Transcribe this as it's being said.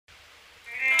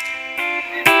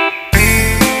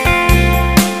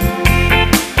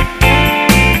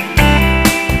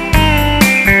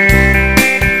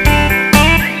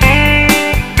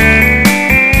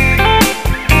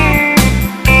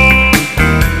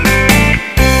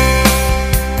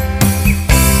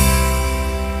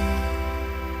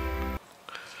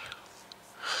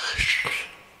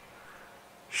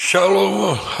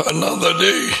another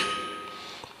day.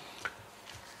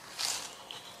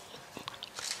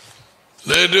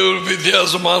 நேற்று ஒரு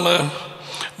வித்தியாசமான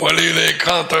வழியிலே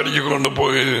காத்தடிச்சு கொண்டு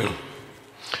போய்,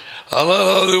 ஆனால்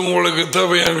அது உங்களுக்கு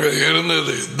தேவையாக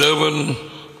இருந்தது. தேவன்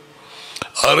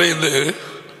அறிந்து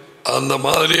அந்த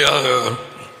மாதிரியாக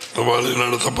வழி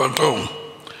நடத்தப்பட்டோம்.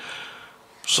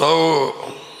 ஸோ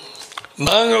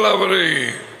நாங்கள் அவரை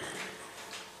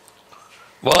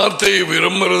வார்த்தையை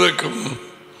விரும்புறதுக்கும்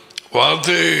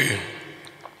வார்த்தையை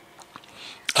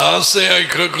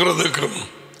ஆசையாய் கேட்கறதுக்கும்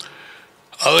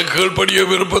அதை கீழ்ப்படிய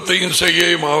விருப்பத்தையும்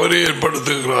செய்யவும் அவரே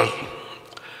ஏற்படுத்துகிறார்.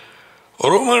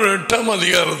 ரோமர் 8ஆம்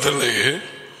அதிகாரத்திலே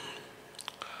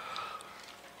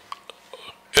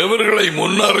எவர்களை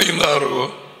முன்னறிந்தாரோ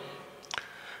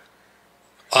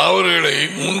அவர்களை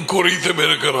முன்குறித்தும்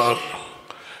இருக்கிறார்.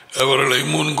 எவர்களை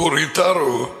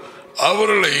முன்குறித்தாரோ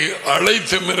அவர்களை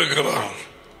அழைத்தும் இருக்கிறார்.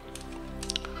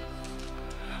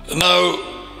 நான்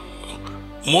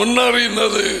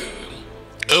முன்னறிந்தது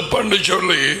எப்பன்னு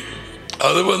சொல்லி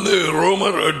அது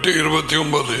ரோமர்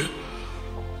 8:29.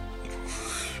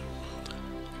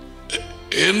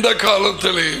 எந்த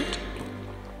காலத்திலே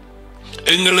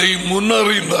எங்களை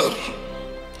முன்னறிந்தார்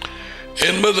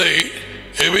என்பதை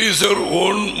எபேசியர்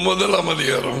 1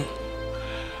 அதிகாரம்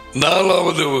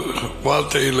 4வது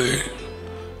வார்த்தையிலே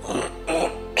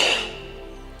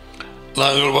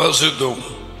நாங்கள் வாசித்தோம்.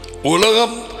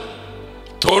 உலகம்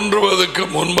தோன்றுவதற்கு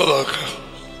முன்பதாக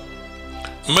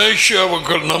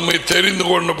மேஷியாவுக்குள் நம்மை தெரிந்து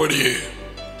கொண்டபடியே,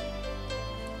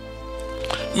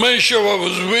 மேஷியா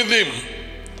was with him.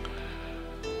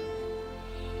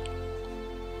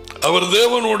 அவர்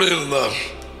தேவனோடு இருந்தார்,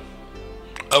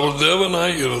 அவர்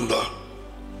தேவனாய் இருந்தார்.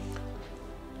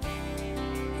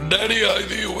 டேடி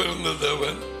ஆதி உயர்ந்த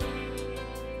தேவன்,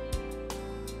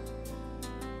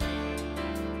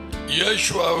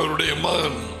 யேசுவா அவருடைய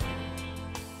மகன்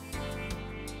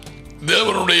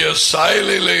தேவனுடைய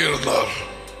சாயலிலே இருந்தார்.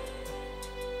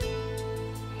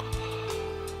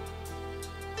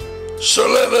 So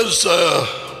let us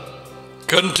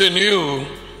continue.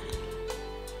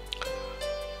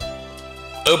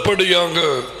 எப்படியாக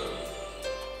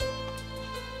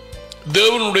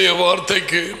தேவனுடைய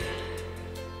வார்த்தைக்கு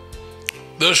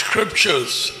the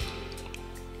scriptures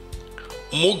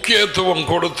முக்கியத்துவம்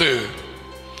கொடுத்து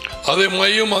அதை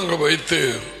மையமாக வைத்து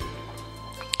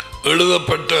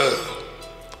எழுதப்பட்ட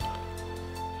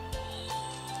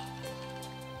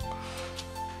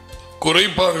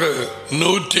குறிப்பாக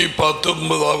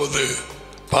 119வது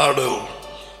பாடல்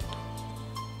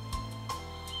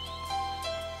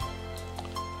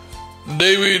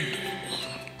டேவிட்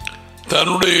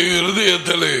தன்னுடைய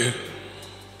இருதயத்திலே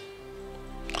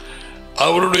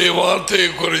அவருடைய வார்த்தையை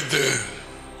குறித்து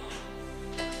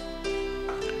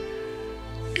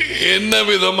என்ன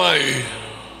விதமாய்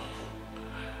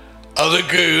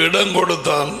அதுக்கு இடம்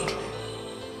கொடுத்தான்,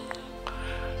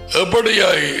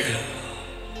 எப்படியாய்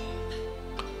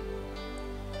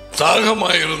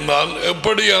தாகமாயிருந்தான்,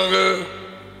 எப்படியாக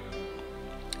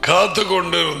காத்து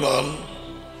கொண்டிருந்தான்,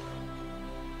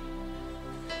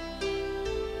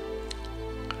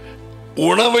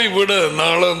 உணவை விட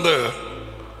நாளந்த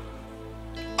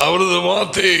அவரது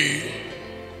வார்த்தையை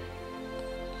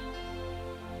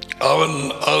அவன்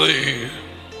அதை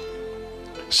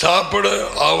சாப்பிட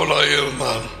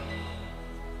ஆவலாயிருந்தான்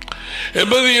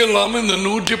என்பதையெல்லாம் இந்த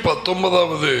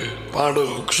 119வது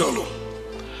பாடல் சொல்லும்.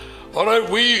 Alright,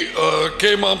 we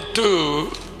came up to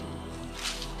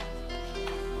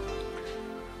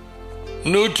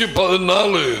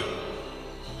 114.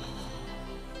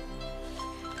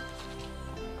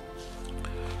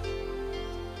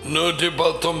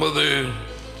 119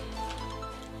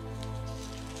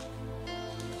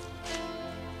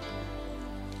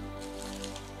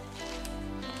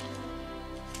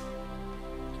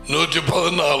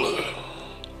 114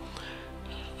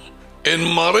 என்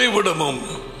மறைவிடமும்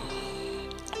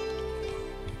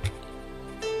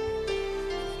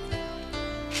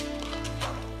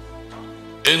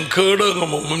என்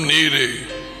கேடகமும் நீரே,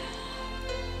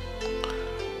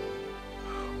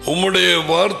 உம்முடைய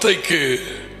வார்த்தைக்கு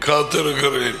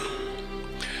காத்திருக்கிறேன்.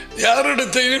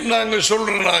 யாரிடத்தையும் நாங்கள்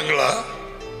சொல்றாங்களா?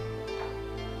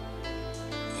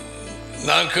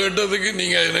 நான் கேட்டதுக்கு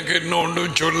நீங்க எனக்கு இன்னும்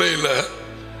ஒன்றும் சொல்ல இல்லை.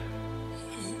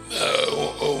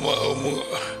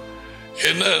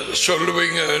 என்ன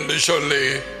சொல்லுவீங்க என்று சொல்லி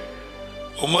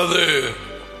உமது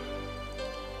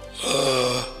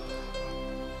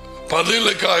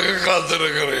பதிலுக்காக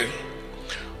காத்திருக்கிறேன்,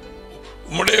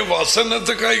 உம்முடைய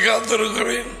வசனத்துக்காக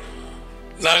காத்திருக்கிறேன்.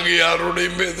 நாங்க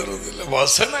யாருடையும் பேசுறதில்லை.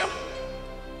 வசனம்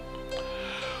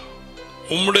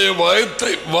உம்முடைய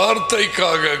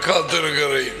வார்த்தைக்காக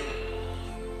காத்திருக்கிறேன்.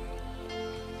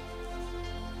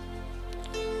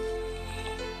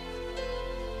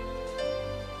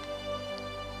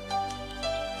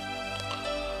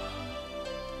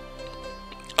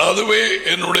 அதுவே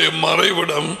என்னுடைய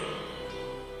மறைவிடம்,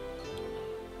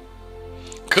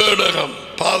 கேடகம்,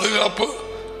 பாதுகாப்பு.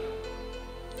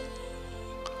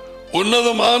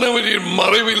 உன்னதமானவரின்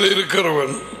மறைவில்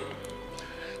இருக்கிறவன்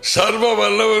சர்வ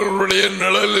வல்லவருடைய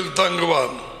நிழலில்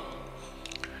தங்குவான்.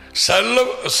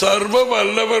 சர்வ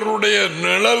வல்லவருடைய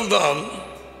நிழல் தான்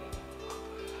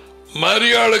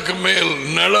மரியாளுக்கு மேல்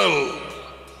நிழல்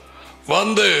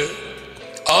வந்து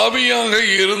ஆவியாக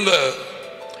இருந்த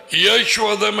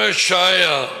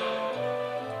யஷ்வதமேஷாயா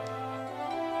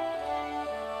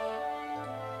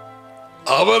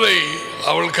அவரை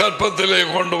அவள் கற்பத்திலே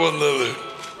கொண்டு வந்தது.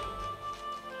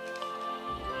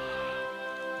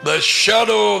 The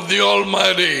shadow of the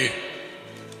Almighty.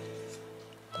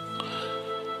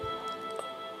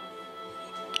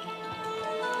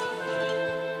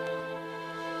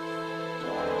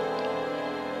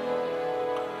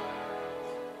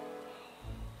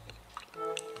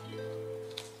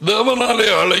 தேவனாலே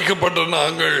அழைக்கப்பட்ட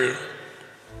நாங்கள்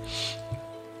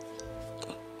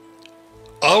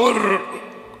அவர்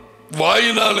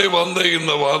வாயினாலே வந்த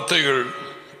இந்த வார்த்தைகள்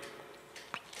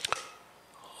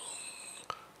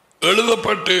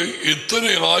எழுதப்பட்டு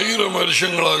இத்தனை 1000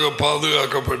 வருஷங்களாக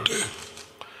பாதுகாக்கப்பட்டு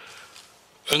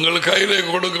எங்கள் கையிலே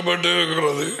கொடுக்கப்பட்டு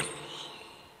இருக்கிறது.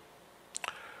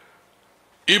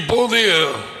 இப்போதைய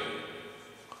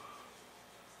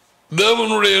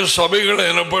தேவனுடைய சபைகள்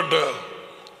எனப்பட்ட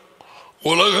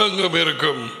உலகெங்கும்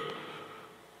இருக்கும்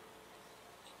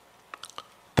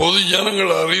பொது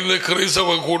ஜனங்கள் அறிந்த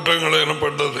கிறிஸ்தவ கூட்டங்கள்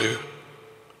எனப்பட்டது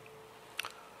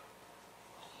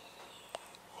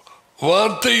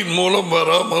வார்த்தையின் மூலம்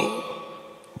வராமல்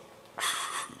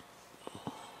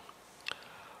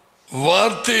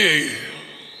வார்த்தையை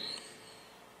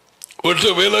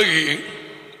விட்டு விலகி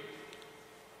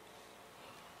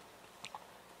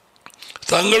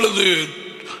தங்களது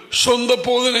சொந்த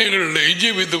போதனைகளில்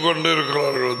ஜீவித்துக்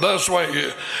கொண்டிருக்கிறார்கள்.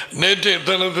 நேற்றைய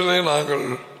தினத்திலே நாங்கள்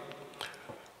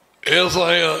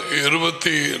ஏசாயா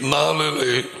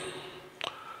 24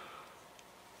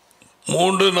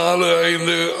 3, 4,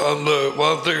 5 அந்த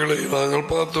வார்த்தைகளை நாங்கள்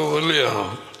பார்த்தோம் இல்லையா?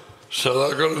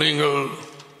 சதாக்கள் நீங்கள்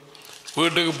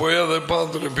வீட்டுக்கு போய் அதை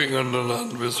பார்த்திருப்பீங்க என்று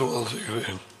நான்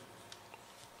விசுவாசிக்கிறேன்.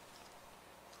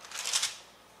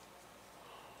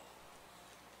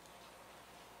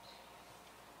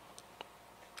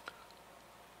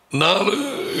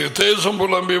 தேசம்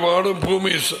புலம்பி வாடும்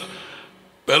பூமி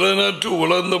பலனற்று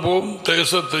உலர்ந்து போம்.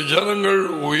 தேசத்து ஜனங்கள்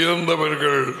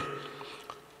உயர்ந்தவர்கள்,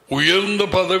 உயர்ந்த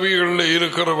பதவிகளில்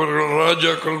இருக்கிறவர்கள்,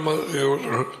 ராஜாக்கள்,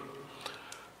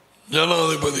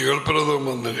 ஜனாதிபதிகள், பிரதம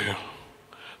மந்திரிகள்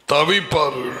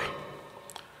தவிப்பார்கள்.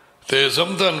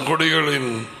 தேசம் தன்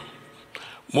குடிகளின்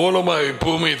மூலமாய்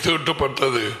பூமி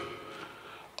தீட்டப்பட்டது.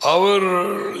 அவர்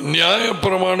நியாய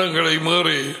பிரமாணங்களை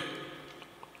மீறி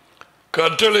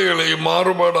கட்டளைகளை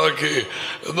மாறுபாடாக்கி,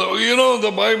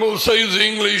 the Bible says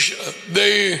English,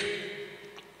 they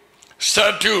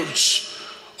statutes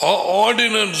or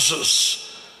ordinances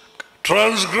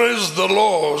transgress the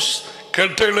laws.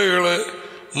 கட்டளைகளை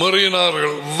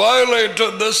மீறினார்கள்,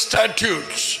 violated the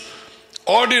statutes,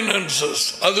 ordinances.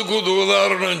 அதுக்கு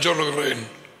உதாரணம் சொல்கிறேன்.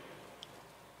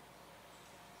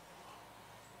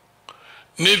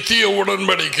 நித்திய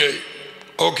உடன்படிக்கை.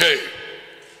 ஓகே,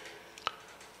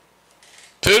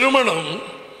 திருமணம்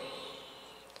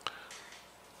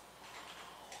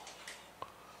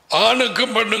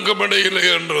ஆணுக்கும் பெண்ணுக்கும் இடையிலே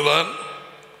என்றுதான்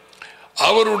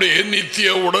அவருடைய நித்திய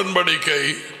உடன்படிக்கை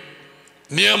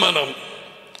நியமனம்.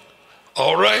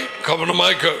 Alright,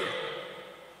 கவனமாய்க்க.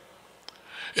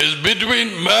 Is between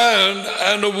man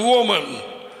and a woman.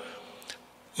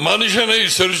 மனுஷனை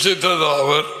சிருஷ்டித்தது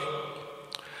அவர்,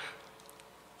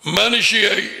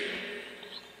 மனுஷியை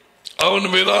அவன்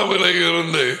வினாவிலே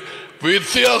இருந்து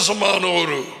வித்தியாசமான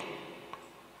ஒரு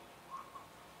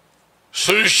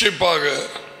சிருஷ்டிப்பாக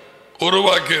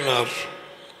உருவாக்கினார்.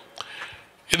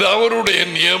 இது அவருடைய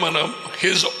நியமனம்,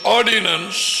 his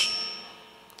ordinance.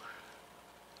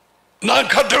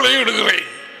 நான் கட்டளை இடுகிறேன்,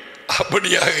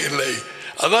 அப்படியாக இல்லை.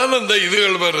 அதான் அந்த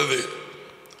இதுகள் வருது.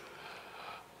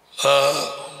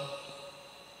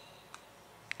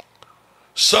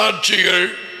 சாட்சிகள்,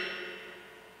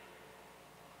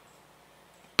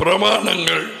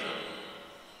 பிரமாணங்கள்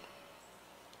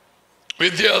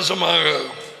வித்தியாசமாக.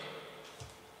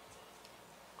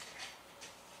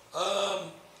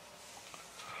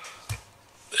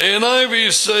 NIV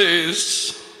says,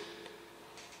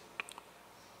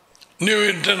 New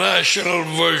International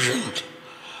Version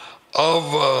of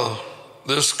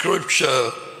the scripture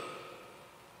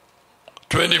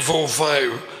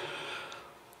 24:5,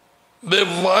 they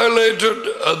violated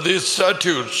these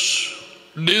statutes,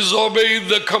 disobeyed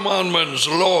the commandments,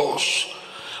 laws,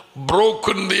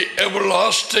 broken the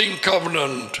everlasting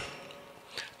covenant.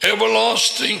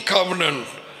 Everlasting covenant.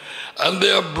 And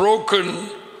they have broken,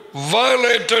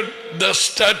 violated the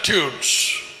statutes.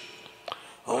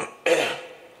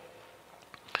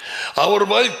 அவர்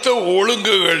வைத்த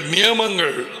ஒழுங்குகள்,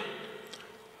 நியமங்கள்,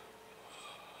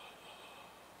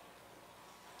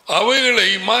 அவைகளை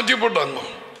மாற்றி போட்டாங்க.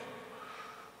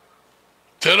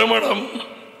 திருமணம்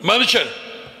மனுஷன்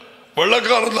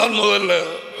வெள்ளக்காரன் தான் முதல்ல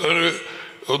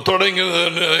தொடங்கினது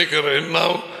நினைக்கிறேன்.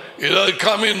 Now it has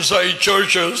come inside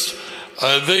churches.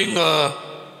 I think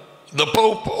the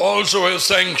Pope also has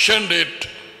sanctioned it.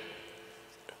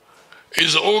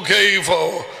 It's okay for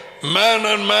man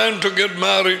and man to get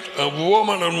married. A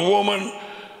woman and woman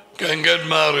can get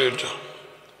married.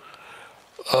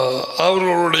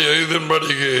 அவர்களுடைய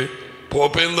இதன்படிக்கு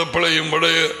போப்பேந்த பிழையும் விட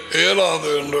இயலாது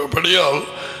என்றபடியால்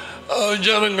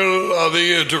ஜனங்கள் அதை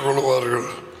ஏற்றுக்கொள்வார்கள்.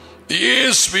 The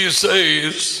ESV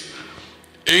says,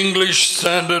 English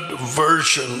Standard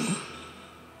Version,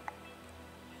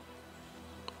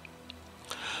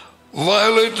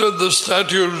 violated the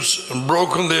statutes and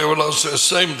broken the everlasting.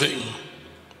 Same thing.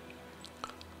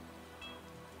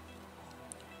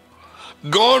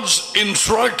 God's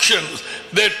instructions,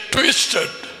 they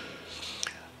twisted.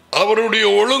 அவருடைய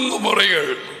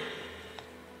ஒழுங்குமுறைகள்,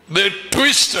 they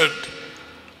twisted.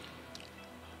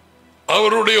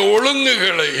 அவருடைய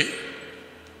ஒழுங்குகளை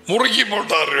முறுக்கி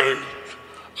போட்டார்கள்,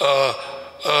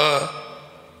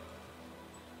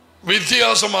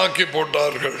 வித்தியாசமாக்கி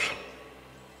போட்டார்கள்.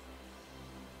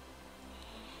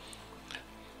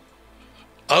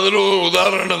 அதில் ஒரு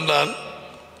உதாரணம் தான்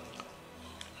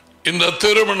இந்த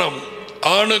திருமணம்.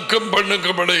 ஆணுக்கும்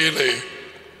பெண்ணுக்கும் இடையிலே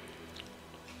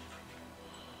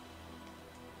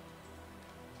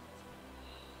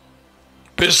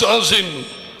பிசாசின்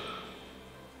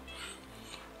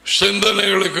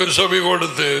சிந்தனைகளுக்கு செவி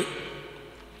கொடுத்து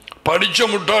படிச்ச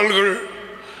முட்டாள்கள்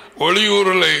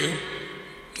வெளியூரில்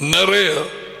நிறைய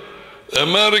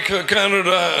America,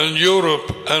 Canada and Europe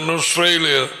and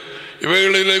Australia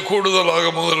இவைகளிலே கூடுதலாக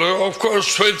முதல்ல of course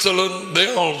Switzerland they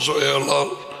also allow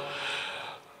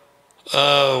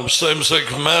same-sex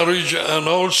marriage and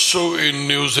also in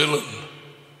New Zealand.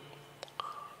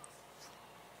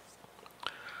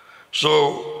 So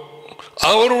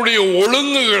அவருடைய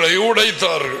ஒழுங்குகளை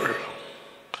உடைத்தார்கள்.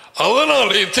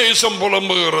 அதனாலே தேசம்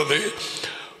புலம்புகிறது,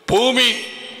 பூமி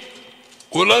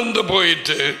உலர்ந்து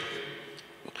போயிட்டு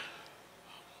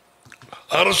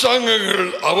அரசாங்கங்கள்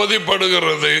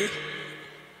அவதிப்படுகிறது,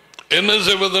 என்ன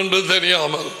செய்வதென்று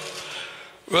தெரியாமல்.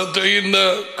 இந்த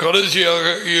கடைசியாக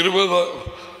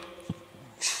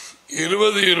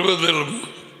 2020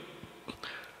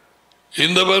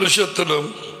 இந்த வருஷத்திலும்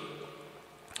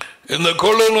இந்த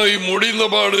கொள்ளை நோய் முடிந்த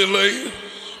பாடில்லை.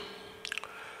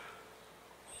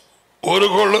 ஒரு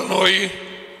கொள்ளை நோய்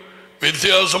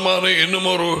வித்தியாசமான இன்னும்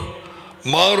ஒரு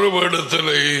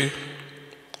மாறுபடத்திலே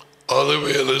அது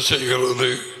வேலை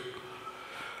செய்கிறது,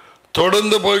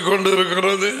 தொடர்ந்து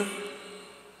போய்கொண்டிருக்கிறது.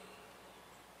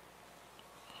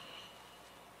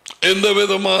 எந்த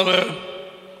விதமான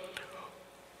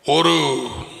ஒரு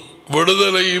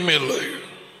விடுதலையும் இல்லை.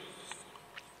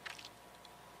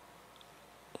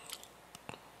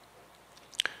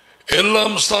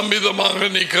 எல்லாம் ஸ்தம்பிதமாக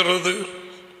நிற்கிறது.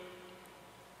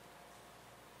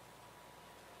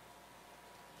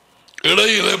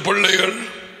 இடையில பிள்ளைகள்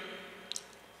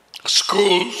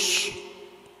ஸ்கூல்ஸ்,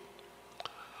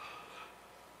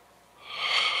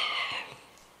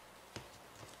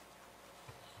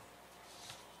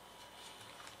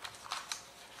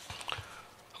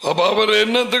 அப்ப அவர்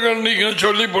என்னத்துக்கு நீங்க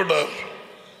சொல்லி போட்டார்?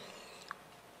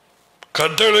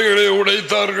 கட்டளைகளை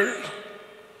உடைத்தார்கள்,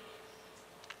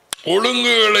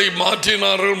 ஒழுங்குகளை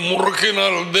மாற்றினார்கள்,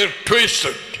 முறுக்கினார்கள். They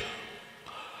twisted.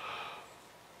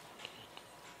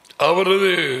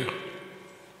 அவரது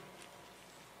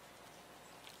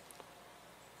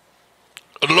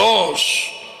laws,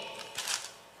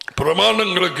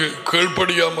 பிரமாணங்களுக்கு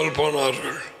கீழ்ப்படியாமல்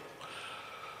போனார்கள்.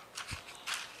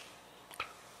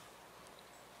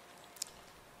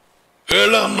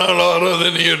 ஏழாம் நாள்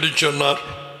ஆராதனை என்று சொன்னார்,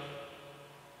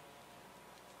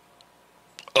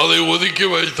 அதை ஒதுக்கி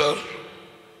வைத்தார்.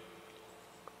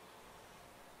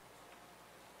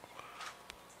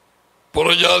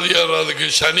 புறஜாதியார் அதுக்கு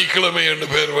சனிக்கிழமை என்று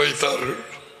பெயர் வைத்தார்கள்.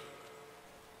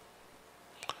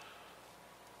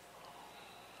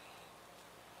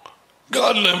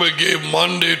 God never gave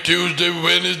Monday, Tuesday,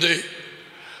 Wednesday,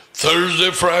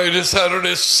 Thursday, Friday,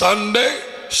 Saturday, Sunday,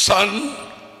 Sun.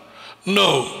 No,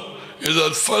 it's the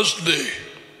first day,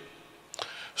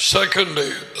 second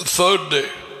day, third day,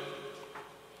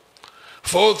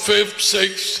 fourth, fifth,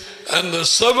 sixth, and the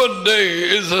seventh day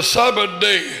is the Sabbath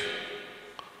day.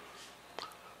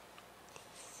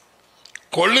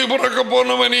 கொள்ளி பிறக்க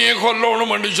போனவனையே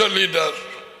கொல்லணும் என்று சொல்லிட்டார்.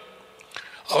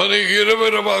 அவனை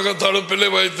இரவிரவாக தடுப்பிலே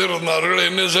வைத்திருந்தார்கள்.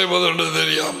 என்ன செய்வது என்று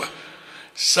தெரியாம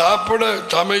சாப்பிட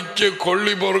சமைச்சு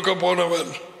கொள்ளி பொறுக்க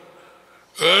போனவன்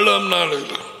 7ஆம்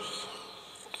நாளில்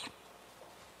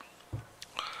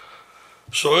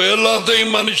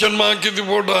எல்லாத்தையும் மனுஷன் மாக்கித்து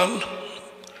போட்டான்.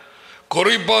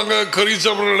 குறிப்பாக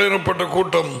கிறிஸ்தவர்கள் எனப்பட்ட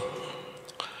கூட்டம்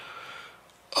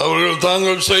அவர்கள்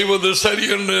தாங்கள் செய்வது சரி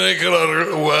என்று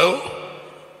நினைக்கிறார்கள். well,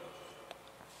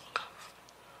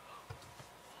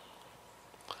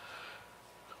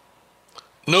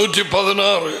 நூற்றி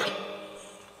 16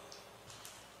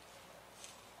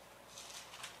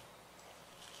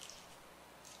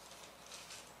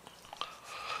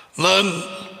 நான்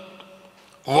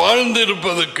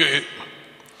வாழ்ந்திருப்பதற்கு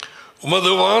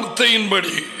உமது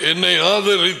வார்த்தையின்படி என்னை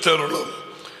ஆதரித்தருளும்.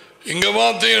 இங்க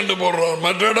வார்த்தை என்று போடுறார்,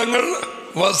 மற்ற இடங்கள்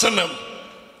வசனம்.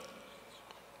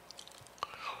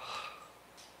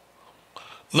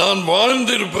 நான்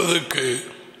வாழ்ந்திருப்பதற்கு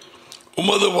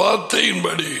உமது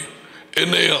வார்த்தையின்படி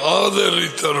என்னை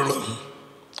ஆதரித்தருளும்.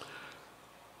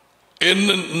 என்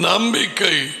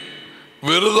நம்பிக்கை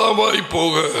விருதாவாய்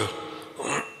போக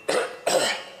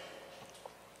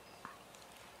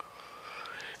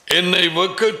என்னை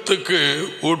வெட்கத்துக்கு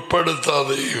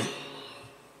உட்படுத்தாதையும்.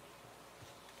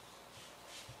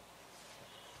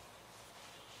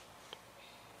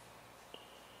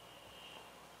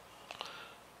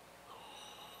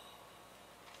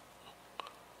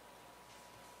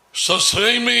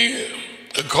 Sustain me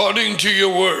according to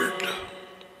your word.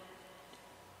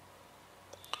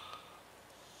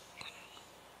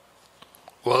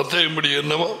 வார்த்தையின்படி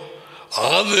என்னவோ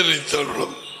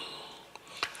ஆதரித்தருளும்.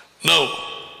 No,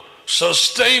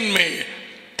 sustain me,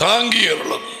 தாங்கி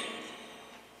அருளும்.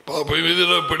 பாப்பை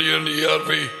விதிரப்படி என்று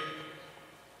யார்வை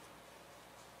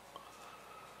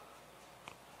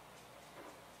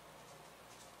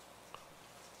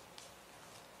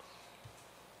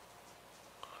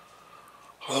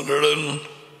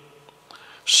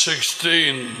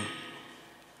 $116.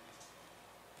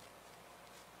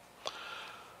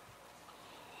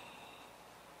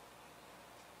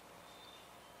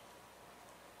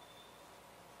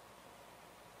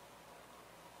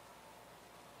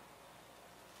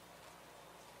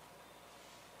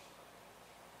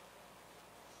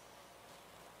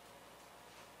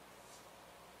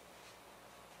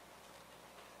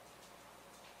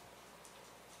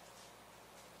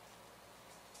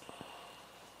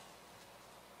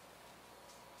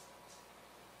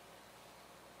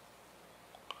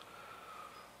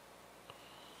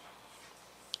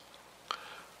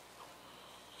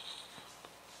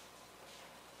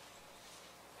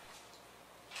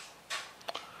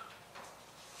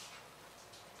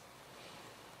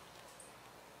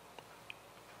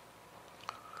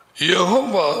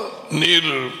 யெகோவா நீர்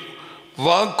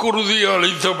வாக்குறுதி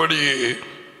அளித்தபடியே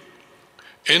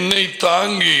என்னை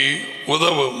தாங்கி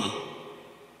உதவும்,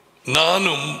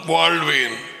 நானும்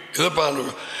வாழ்வேன். இதை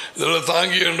பாருங்க, இதில்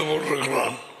தாங்கி என்று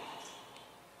போட்டிருக்கிறான்.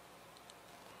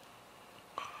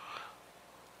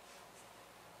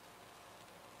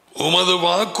 உமது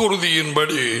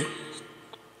வாக்குறுதியின்படி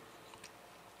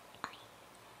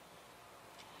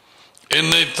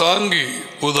என்னை தாங்கி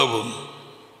உதவும்,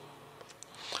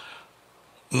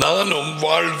 நானும்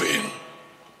வாழ்வேன்.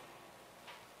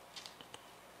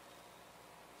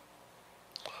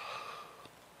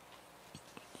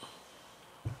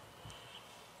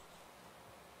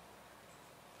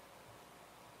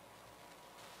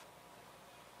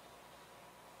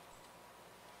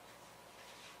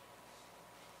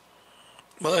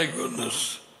 My goodness,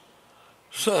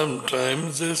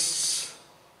 sometimes this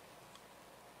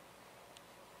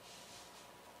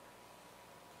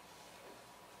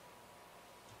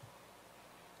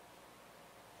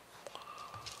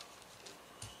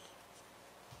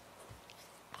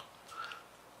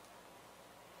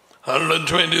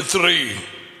 $123.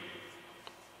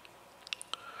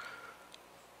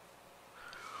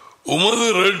 உமது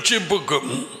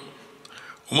ரட்சிப்புக்கும்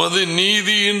உமது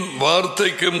நீதியின்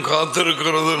வார்த்தைக்கும்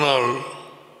காத்திருக்கிறதுனால்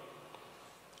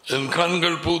என்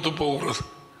கண்கள் பூத்து போகிறது.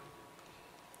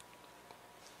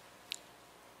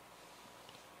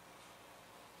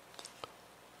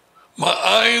 My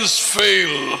eyes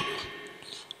fail.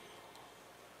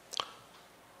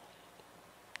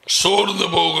 சோர்ந்து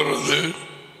போகிறது.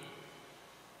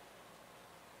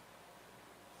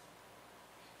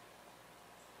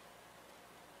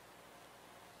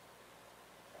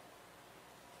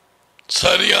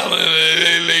 சரியான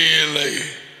நிலையிலே இல்லை.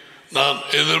 நான்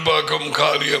எதிர்பார்க்கும்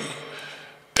காரியம்,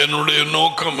 என்னுடைய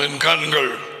நோக்கம், என்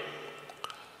கண்கள்.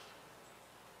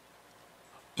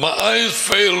 My eyes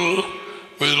fail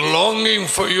with longing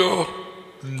for your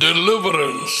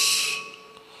deliverance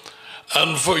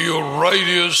and for your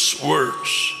righteous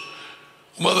words.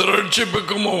 உமது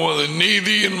ரட்சிப்புக்கும் உமது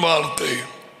நீதியின் வார்த்தை.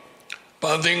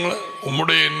 பார்த்தீங்களா,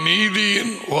 உம்முடைய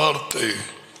நீதியின் வார்த்தை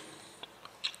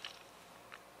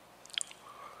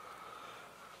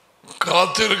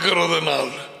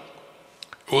காத்திருக்கிறதுனால்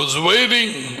was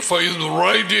waiting for his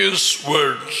righteous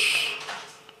words.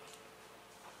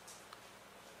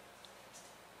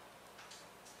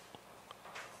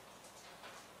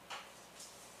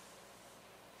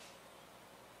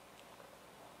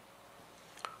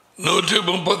 நூற்றி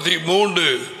 33.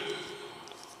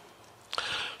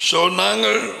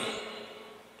 நாங்கள்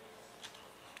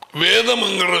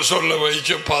வேதம்ங்கிற சொல்ல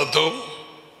வச்சு பார்த்தோம்,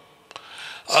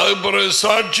 அது பிறகு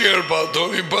சாட்சிகள்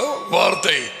பார்த்தோம், இப்ப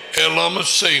வார்த்தை எல்லாமே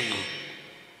செய்யும்.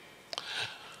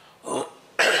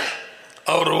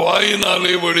 அவர்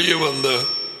வாயினாலே வெளியே வந்த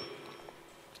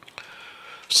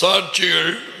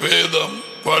சாட்சிகள், வேதம்,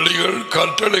 வழிகள்,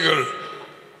 கட்டளைகள்,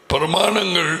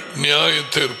 பிரமாணங்கள், நியாய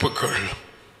தீர்ப்புகள்,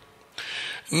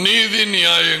 நீதி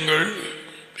நியாயங்கள்,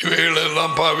 இவைகள்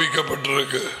எல்லாம்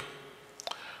பாவிக்கப்பட்டிருக்கு.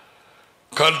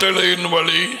 கட்டளையின்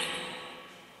வழி,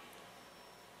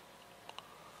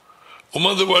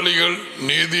 உமது வழிகள்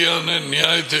நீதியான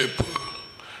நியாய தீர்ப்பு,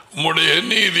 உம்முடைய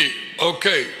நீதி.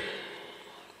 ஓகே,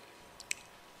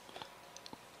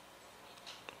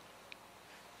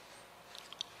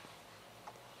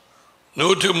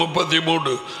 நூற்றி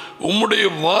 33. உம்முடைய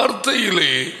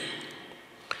வார்த்தையிலே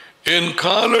என்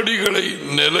காலடிகளை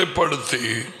நிலைப்படுத்தி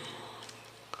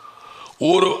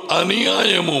ஒரு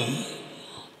அநியாயமும்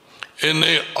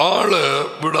என்னை ஆள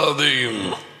விடாதேயும்.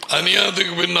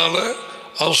 அநியாயத்துக்கு பின்னால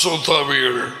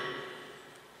அசுத்தாவிகள்.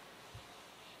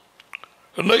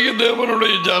 இன்றைக்கு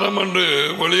தேவனுடைய ஜனம் என்று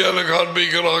வழியால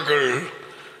காண்பிக்கிறார்கள்,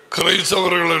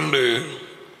 கிரைஸ்தவர்கள் என்று,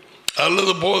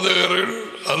 அல்லது போதகர்கள்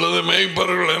அல்லது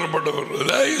மேய்ப்பர்கள் எனப்பட்டவர்கள்.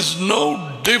 There is no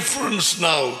difference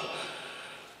now.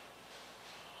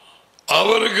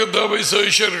 அவருக்கு தவை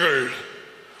சேஷர்கள்,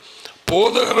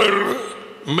 போதகர்கள்,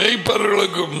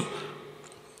 மேய்ப்பர்களுக்கும்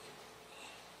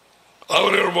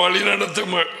அவர்கள்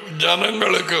வழிநடத்தும்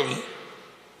ஜனங்களுக்கும்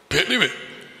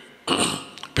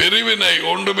பிரிவினை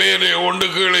ஒன்று மேலே ஒன்று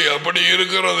கீழே அப்படி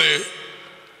இருக்கிறது.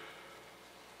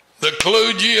 The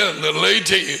clergy and the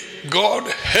laity God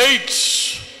hates.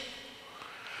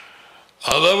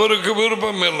 அது அவருக்கு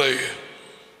விருப்பம் இல்லை.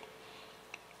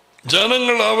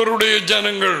 ஜனங்கள் அவருடைய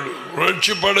ஜனங்கள்,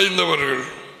 ரட்சிப்படைந்தவர்கள்,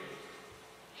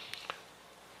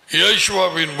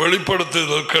 இயேசுவின்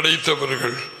வெளிப்படுத்துதல்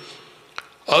கிடைத்தவர்கள்,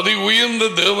 அதி உயர்ந்த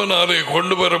தேவனாலே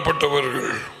கொண்டு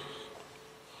வரப்பட்டவர்கள்,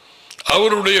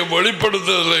 அவருடைய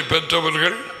வெளிப்படுத்துதலை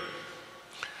பெற்றவர்கள்,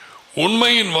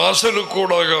 உண்மையின்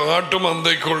வாசலுக்கூடாக ஆட்டு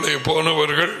மந்தைக்குள்ளே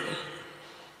போனவர்கள்,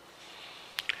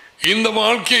 இந்த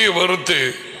வாழ்க்கையை வெறுத்து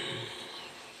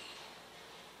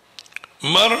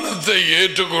மரணத்தை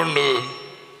ஏற்றுக்கொண்டு,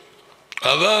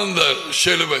 அதான் அந்த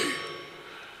சிலுவை.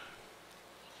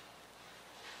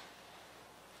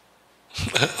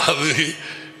 அது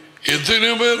எத்தனை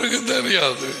பேருக்கு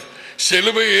தெரியாது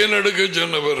சிலுவை ஏன் எடுக்க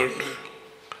சொன்னவர்.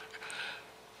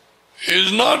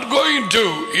 Is not going to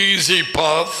easy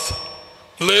பாத்.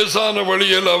 லேசான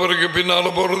வழியில் அவருக்கு பின்னால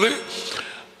போறது.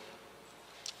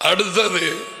 அடுத்தது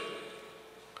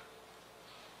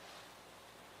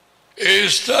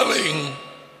is telling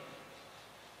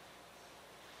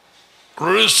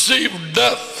receive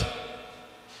death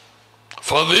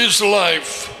for this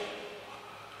life.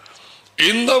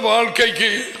 இந்த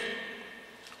வாழ்க்கைக்கு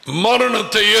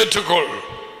மரணத்தை ஏற்றுக்கொள்.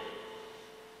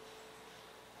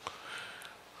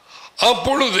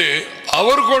 அப்பொழுது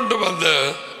அவர் கொண்டு வந்த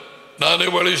நானே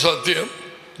வழி, சத்தியம்,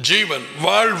 ஜீவன்,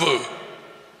 வாழ்வு,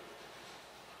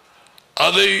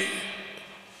 அதை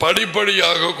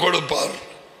படிப்படியாக கொடுப்பார்.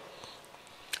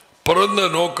 பிறந்த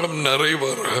நோக்கம்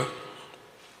நிறைவேற.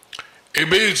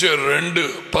 எபேசியர்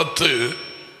 2:10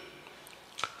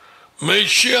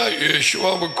 மெசியா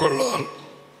இயேசுவுக்குள்ளால்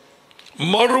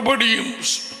மறுபடியும்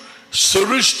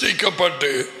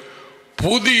சிருஷ்டிக்கப்பட்டு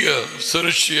புதிய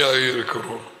சிருஷ்டியாக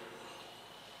இருக்கிறோம்.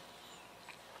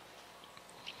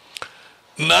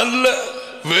 நல்ல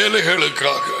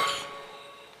வேலைகளுக்காக,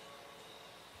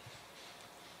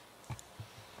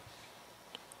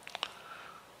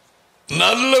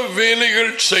 நல்ல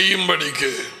வேலைகள்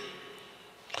செய்யும்படிக்கு.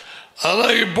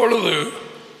 ஆனால் இப்பொழுது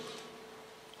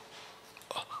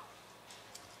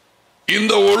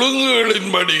இந்த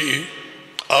ஒழுங்குகளின்படி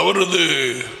அவரது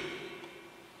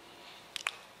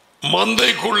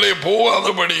மந்தைக்குள்ளே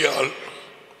போகாதபடியால்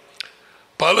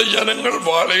பல ஜனங்கள்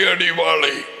வாழையடி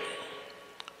வாழை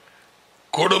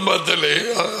குடும்பத்திலே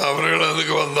அவர்கள்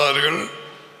அதுக்கு வந்தார்கள்.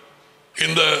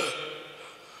 இந்த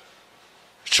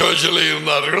சர்ச்சில்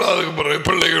இருந்தார்கள். அதுக்கு பிறகு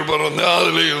பிள்ளைகள் பிறந்து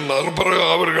அதில் இருந்தார்கள். பிறகு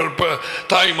அவர்கள்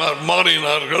தாய்மார்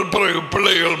மாறினார்கள். பிறகு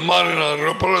பிள்ளைகள்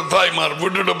மாறினார்கள். பிறகு தாய்மார்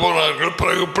விட்டுட்டு போனார்கள்.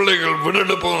 பிறகு பிள்ளைகள்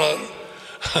விட்டுட்டு போனார்கள்.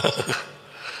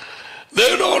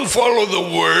 They don't follow the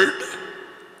word.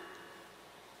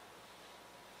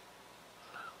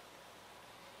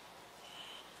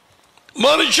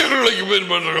 மனுஷர்களுக்கு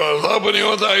பின்பற்றுகிறார்கள்.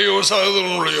 தாப்பனையோ தாயோ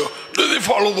சகோதரர்களையோ. Do they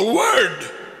follow the word?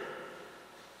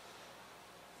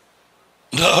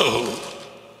 No.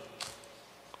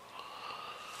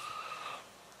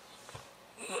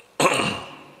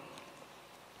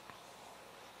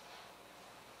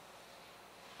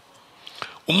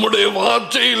 உம்முடைய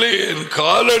வார்த்தையிலே என்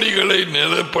காலடிகளை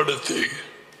நிலைப்படுத்தி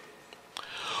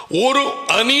ஒரு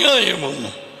அநியாயமும்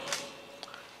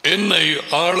என்னை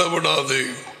ஆளவிடாது.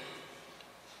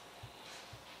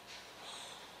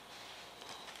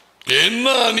 என்ன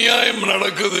அநியாயம்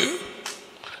நடக்குது?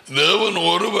 தேவன்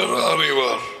ஒருவர்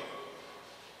அறிவார்.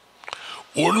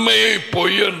 உண்மையை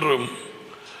பொய் என்றும்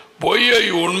பொய்யை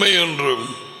உண்மை என்றும்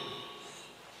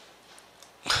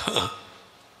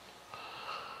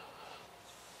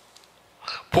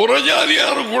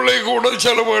புறஜாதியாருக்குள்ளே கூட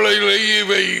சில வேளையிலே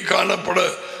இவை காணப்பட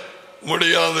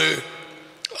முடியாது.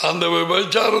 அந்த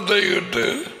விபச்சாரத்தை இட்டு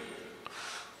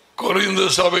கொரிந்த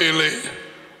சபையிலே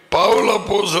பவுல்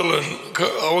அப்போஸ்தலன்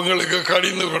அவங்களுக்கு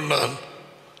கடிந்து கொண்டான்.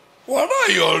 What are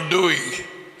you all doing?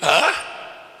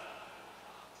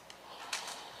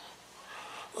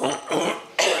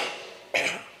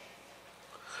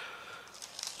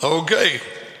 Okay.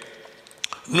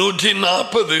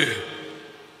 140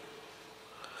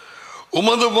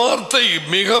 உமது வார்த்தை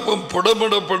மிகவும்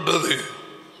புடமிடப்பட்டது.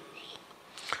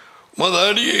 உமது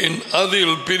அடியேன்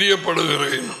அதில்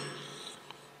பிரியப்படுகிறேன்.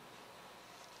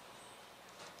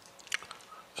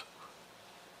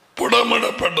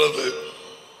 புடமிடப்பட்டது.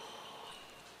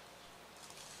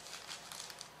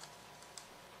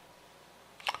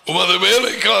 உமது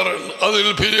வேலைக்காரன்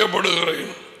அதில்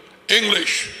பிரியப்படுகிறேன்.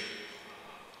 English.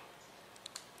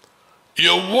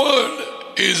 Your word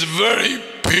is very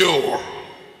pure.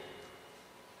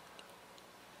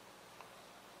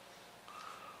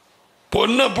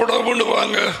 பொன்ன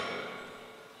புடமிடுவாங்க.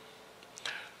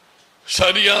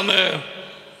 சரியான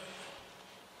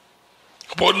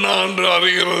பொன்னா என்று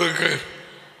அறிகிறதுக்கு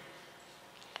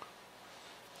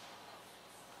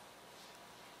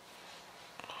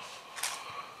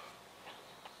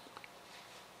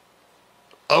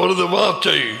அவரது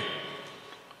வார்த்தை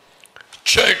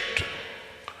checked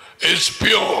is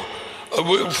pure.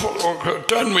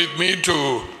 Turn with me to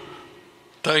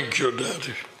thank you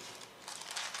daddy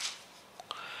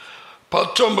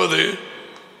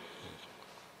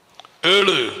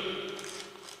 19:7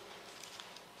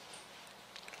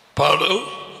 பாடல்.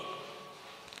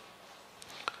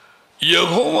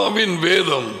 யெகோவாவின்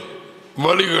வேதம்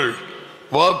வழிகள்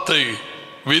வார்த்தை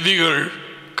விதிகள்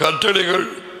கட்டளைகள்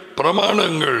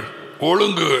பிரமாணங்கள்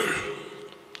ஒழுங்குகள்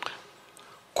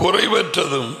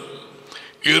குறைவற்றதும்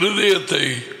இருதயத்தை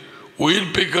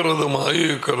உயிர்ப்பிக்கிறதுமாக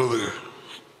இருக்கிறது.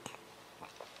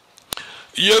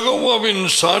 யெகோவாவின்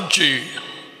சாட்சி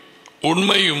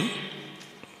உண்மையும்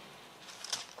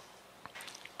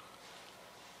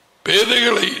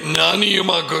பேதைகளை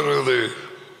ஞானியமாக்குகிறது.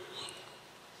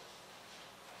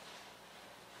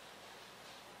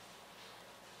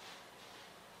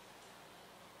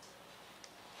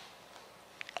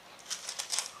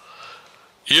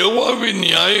 யெகோவாவின்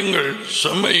நியாயங்கள்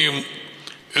செம்மையும்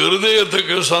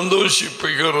இருதயத்துக்கு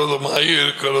சந்தோஷிப்பிக்கிறதுமாய்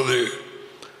இருக்கிறது.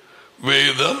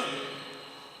 வேதம்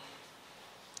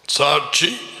சாட்சி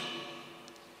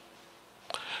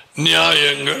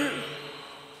நியாயங்கள்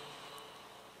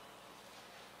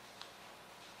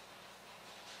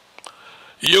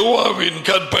யெகோவாவின்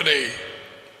கற்பனை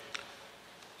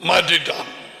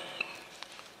மாற்றிட்டான்.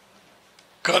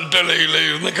 கட்டளையில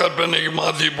இருந்து கற்பனைக்கு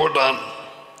மாற்றி போட்டான்.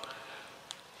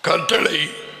 கட்டளை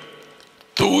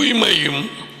தூய்மையும்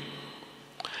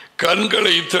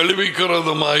கண்களை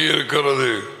தெளிவிக்கிறதுமாய்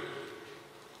இருக்கிறது.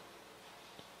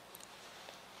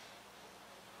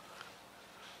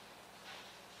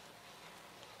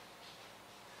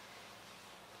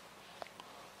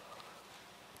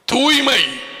 தூய்மை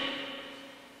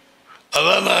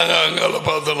அதான் நாங்க அங்கால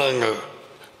பார்த்தோம்.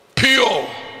 பியோர்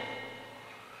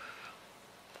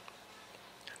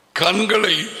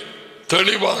கண்களை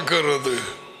தெளிவாக்குறது.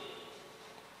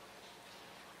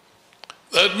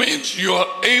 That means you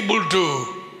are able to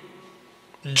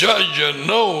judge and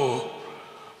know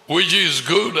which is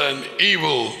good and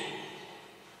evil.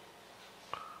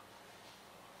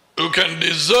 You can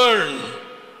discern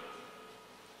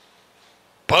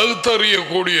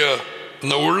பகுத்தறியக்கூடிய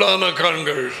இந்த உள்ளான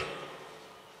கண்கள்.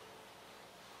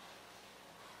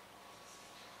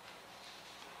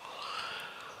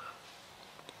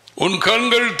 உன்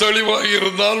கண்கள் தெளிவாக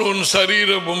இருந்தால் உன்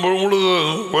சரீரம்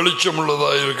முழுவதும் வெளிச்சம்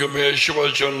உள்ளதாக இருக்கும் யேசுவா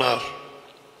சொன்னார்.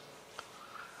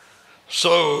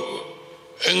 சோ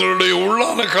எங்களுடைய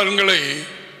உள்ளான கண்களை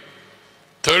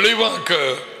தெளிவாக்க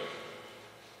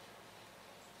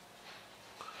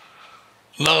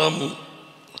நாம்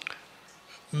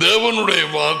தேவனுடைய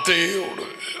வார்த்தையோடு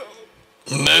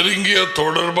நெருங்கிய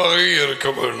தொடர்பாக இருக்க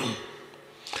வேண்டும்.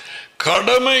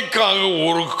 கடமைக்காக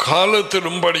ஒரு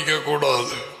காலத்திலும்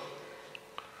படிக்கக்கூடாது.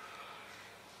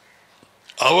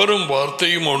 அவரும்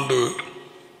வார்த்தையும் உண்டு.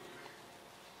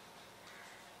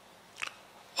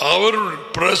 அவர்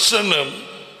பிரசன்னம்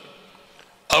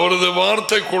அவரது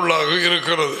வார்த்தைக்குள்ளாக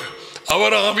இருக்கிறது.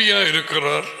 அவர் ஆவியா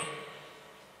இருக்கிறார்.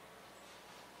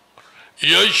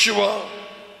 யேசுவா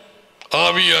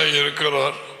ஆவியா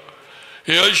இருக்கிறார்.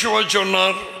 யேசுவா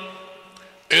சொன்னார்,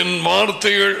 என்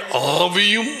வார்த்தைகள்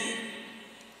ஆவியும்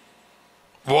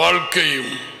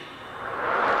வாழ்க்கையும்.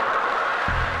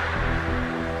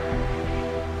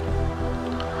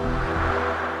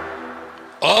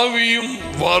 ஆவியும்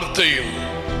வார்த்தையும்.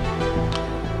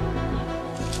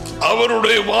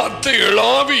 அவருடைய வார்த்தைகள்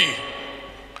ஆவி.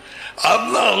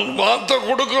 அதனால் வார்த்தை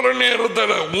கொடுக்கிற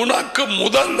நேரத்தில் உனக்கு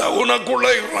முதல்ல உனக்குள்ள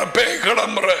பேய்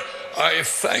கிளம்புற. I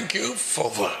thank you for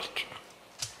that.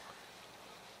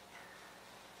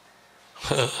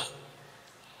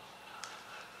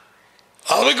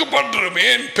 அதுக்கு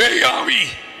பண்றேன் பேய் ஆவி,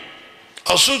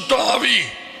 அசுத்த ஆவி.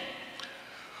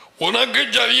 உனக்கு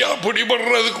சரியா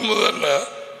பிடிபடுறதுக்கு முதல்ல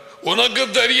உனக்கு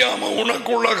தெரியாம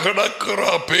உனக்குள்ள கிடக்கிற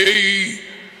பேய்,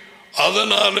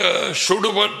 அதனால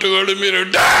சுடுபட்டு எழுமிட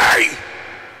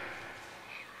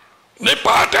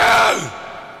நிப்பாட்ட.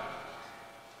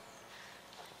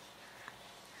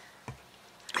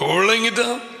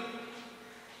 ஒழுங்கிதான்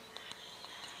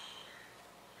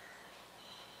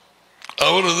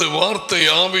அவரது வார்த்தை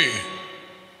ஆவி.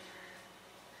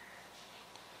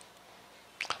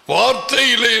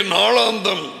 வார்த்தையிலே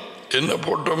நாளாந்தம் என்ன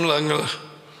போட்டோம் நாங்கள்?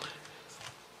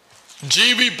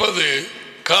 ஜீவிப்பது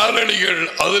காரணிகள்,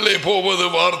 அதிலே போவது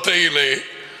வார்த்தையிலே,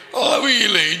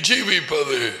 ஆவியிலே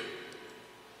ஜீவிப்பது.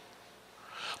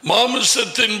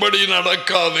 மாமிசத்தின்படி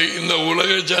நடக்காது இந்த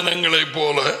உலக ஜனங்களை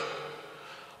போல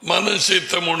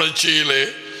மனசித்த உணர்ச்சியிலே.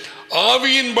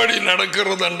 ஆவியின்படி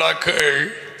நடக்கிறதுண்டாக்கள்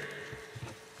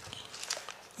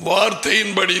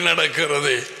வார்த்தையின்படி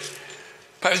நடக்கிறது.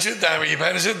 பரிசுத்தாவி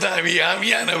பரிசுத்தாவி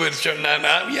ஆவியானவர் சொன்னான்,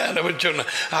 ஆவியானவர்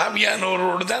சொன்னான்.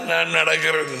 ஆவியானவரோடு தான் நான்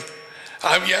நடக்கிறேன்.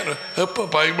 ஆவியான எப்போ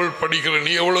பைபிள் படிக்கிற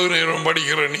நீ, எவ்வளவு நேரம்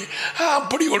படிக்கிற நீ?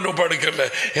 அப்படி ஒன்றும் படிக்கல.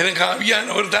 எனக்கு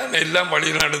ஆவியானவர் தான் எல்லாம்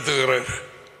வழி நடத்துகிறார்.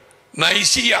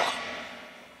 நைசியா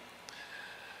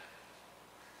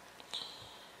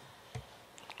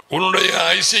உன்னுடைய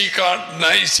ஐசி கார்டு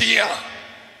நைசியா.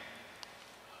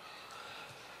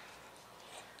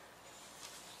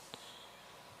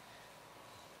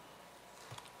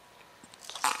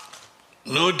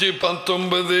 நூற்றி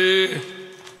 19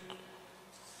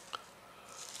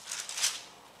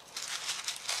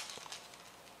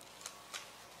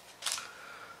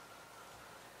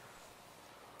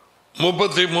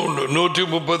 33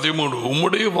 133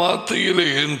 உம்முடைய வார்த்தையிலே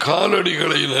என்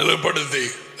காலடிகளை நிலைப்படுத்தி.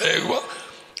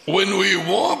 When we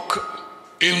walk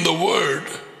in the word,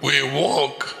 we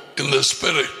walk in the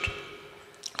spirit.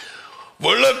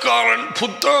 வெள்ளக்காரன்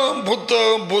புத்தகம்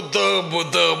புத்தகம் புத்தகம்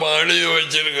புத்தகம் எழுதி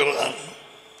வச்சிருக்கிறான்.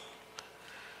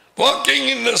 Walking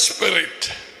in the spirit,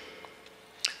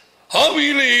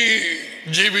 ஆவியிலே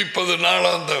ஜீவிப்பது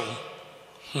நாளாந்தம்.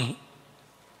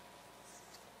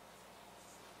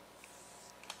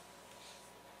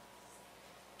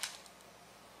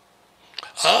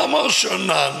 ஆமோஸ்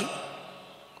சொன்னான்,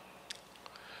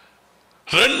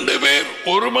 2 பேர்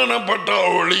ஒருமனப்பட்ட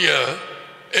ஒழிய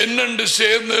என்னென்று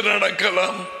சேர்ந்து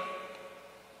நடக்கலாம்.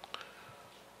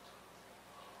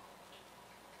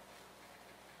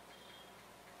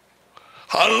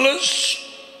 Unless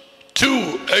 2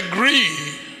 agree,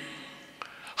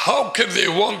 how can they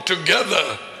walk together?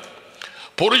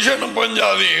 புருஷனும்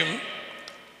பஞ்சாதியும்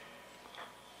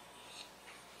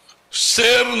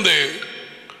சேர்ந்து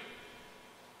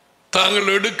தாங்கள்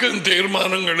எடுக்கும்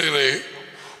தீர்மானங்களிலே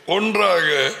ஒன்றாக,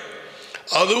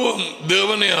 அதுவும்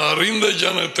தேவனை அறிந்த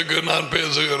ஜனத்துக்கு நான்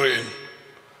பேசுகிறேன்.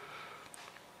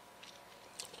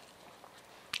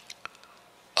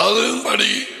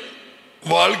 அதன்படி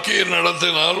வாழ்க்கையை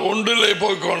நடத்தினால் ஒன்றிலே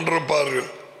போய் கொண்டிருப்பார்கள்.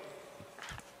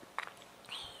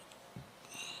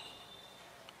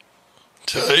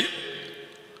 சரி.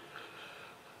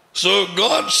 So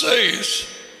God says,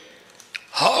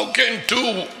 how can 2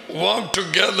 walk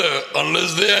together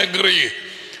unless they agree?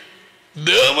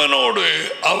 தேவனோடு,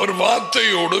 அவர்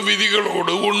வார்த்தையோடு,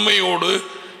 விதிகளோடு, உண்மையோடு,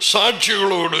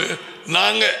 சாட்சிகளோடு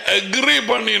நாங்கள் அக்ரி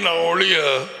பண்ணின ஒழிய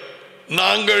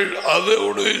நாங்கள்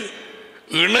அதோடு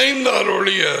இணைந்தார்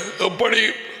ஒழிய எப்படி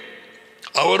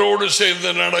அவரோடு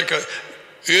சேர்ந்து நடக்க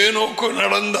ஏனோக்கு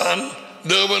நடந்தான்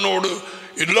தேவனோடு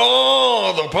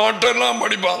இல்லாத பாட்டெல்லாம்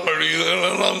படிப்பாங்க.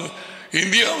 இதெல்லாம்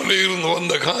இந்தியாவில் இருந்து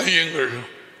வந்த காரியங்கள்.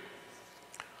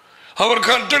 அவர்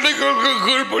கட்டளைகளுக்கு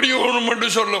கீழ்ப்படியணும் என்று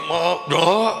சொல்லுமா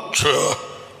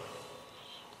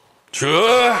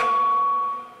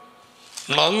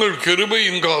நாங்கள்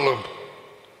கிருபையின் காலம்,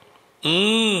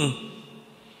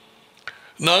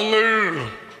 நாங்கள்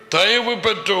தயவு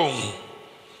பெற்றோம்.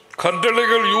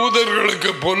 கட்டளைகள்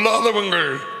யூதர்களுக்கு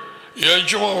பொல்லாதவங்கள்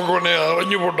ஏச்சுமாவுக்கு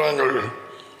அரைஞ்சு போட்டாங்க.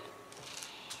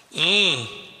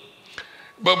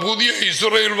 இப்ப புதிய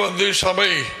இஸ்ரேல் வந்து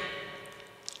சபை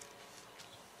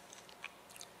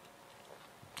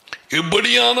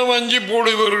இப்படியான வஞ்சி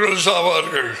போடுவர்கள்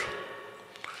சாவார்கள்.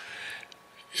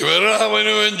 இவர்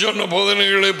அவன் சொன்ன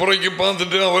போதனைகளை புறக்கி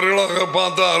பார்த்துட்டு அவர்களாக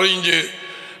பார்த்து அறிஞ்சு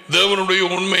தேவனுடைய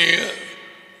உண்மையை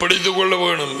படித்துக் கொள்ள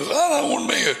வேணும்.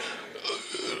 உண்மையை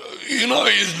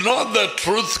it's not that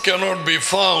truth cannot be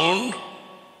found.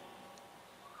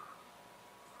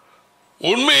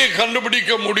 உண்மையை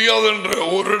கண்டுபிடிக்க முடியாது என்ற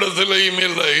ஒரு இடத்திலேயும்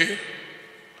இல்லை.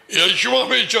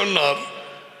 யெகோவாவே சொன்னார்,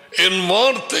 என்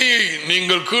வார்த்தையை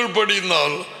நீங்கள்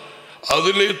கீழ்ப்படிந்தால்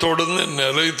அதிலே தொடர்ந்து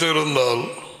நிலைத்திருந்தால்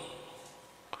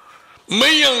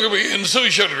மெய்யாகவே என்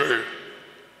சீஷர்கள்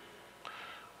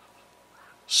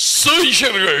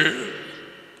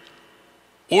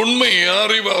உண்மையை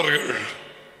அறிவார்கள்.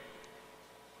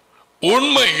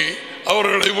 உண்மை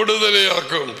அவர்களை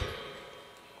விடுதலையாக்கும்.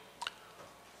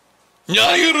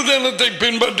 ஞாயிறு தினத்தை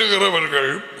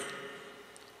பின்பற்றுகிறவர்கள்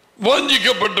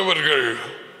வஞ்சிக்கப்பட்டவர்கள்.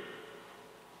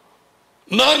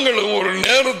 நாங்களும் ஒரு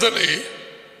நேரத்தில்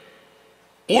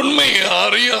உண்மையை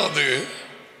அறியாது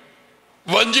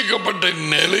வஞ்சிக்கப்பட்ட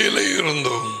நிலையிலே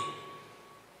இருந்தோம்.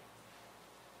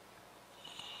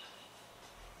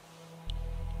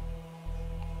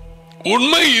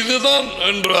 உண்மை இதுதான்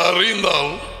என்று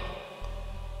அறிந்தால்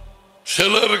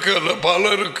சிலருக்கு அல்ல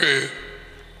பலருக்கு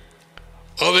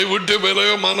அதை விட்டு விலக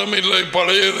மனம் இல்லை.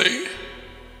 பழையதை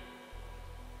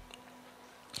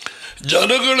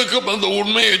ஜனங்களுக்கு அந்த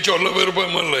உண்மையை சொல்ல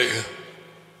விருப்பமில்லை.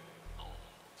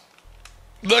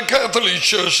 The Catholic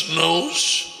Church knows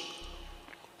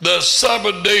the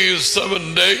Sabbath day is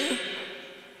 7th day.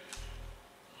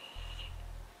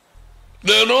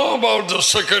 They know about the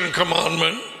second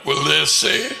commandment. Will they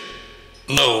say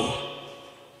no?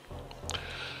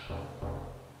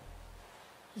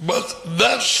 But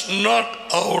that's not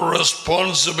our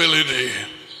responsibility.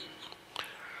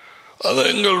 அது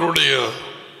எங்களுடைய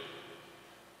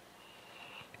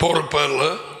பொறுப்பல்ல.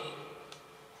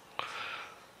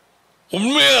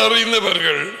 உண்மையை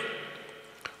அறிந்தவர்கள்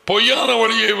பொய்யான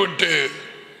வழியை விட்டு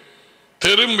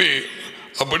திரும்பி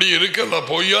அப்படி இருக்கல,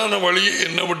 பொய்யான வழியை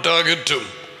என்னை விட்டு அகற்றும்,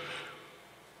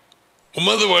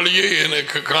 உமது வழியை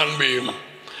எனக்கு காண்பியும்.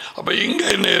 அப்ப இங்க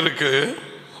என்ன இருக்கு?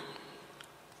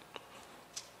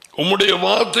 உம்முடைய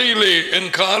வார்த்தையிலே என்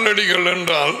காலடிகள்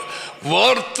என்றால்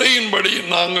வார்த்தையின்படி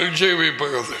நாங்கள்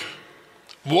ஜீவிப்பது.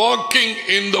 Walking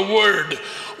in the word,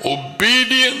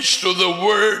 obedience to the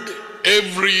word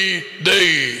every day,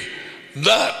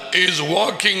 that is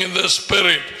walking in the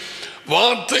spirit.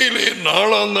 வார்த்தையிலே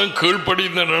நாளாந்தம்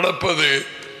கீழ்ப்படிந்து நடப்பது,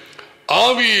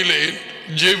 ஆவியிலே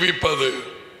ஜீவிப்பது.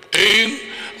 ஏன்?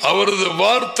 அவரது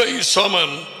வார்த்தை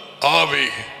சமன் ஆவி.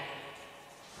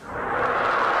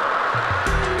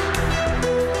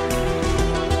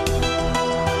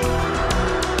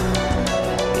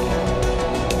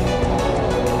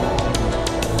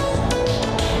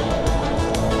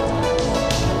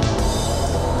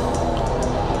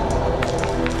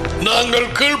 நாங்கள்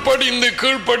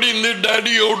கீழ்ப்படிந்து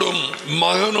டாடியோடும்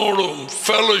மகனோடும்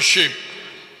ஃபெலோஷிப்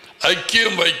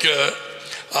ஐக்கியம் வைக்க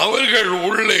அவர்கள்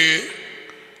உள்ளே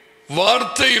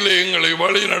வார்த்தையிலே எங்களை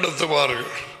வழி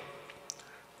நடத்துவார்கள்.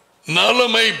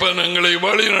 நலமைப்பன் எங்களை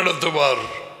வழி நடத்துவார்.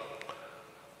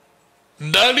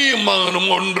 டாடியும் மகனும்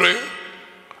ஒன்று,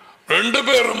 2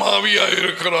 பேரும் ஆவியாக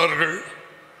இருக்கிறார்கள்.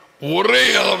 ஒரே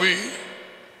ஆவி,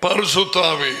 பரிசுத்த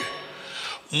ஆவி.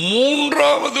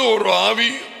 3வது ஒரு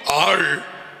ஆவி ஆள்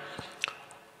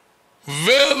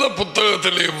வேத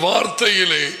புத்தகத்திலே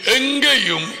வார்த்தையிலே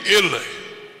எங்கேயும் இல்லை.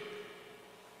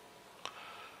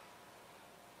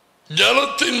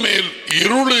 ஜலத்தின் மேல்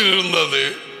இருள் இருந்தது.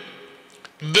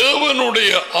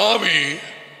 தேவனுடைய ஆவி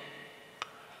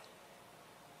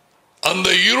அந்த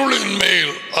இருளின்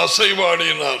மேல்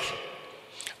அசைவாடினார்.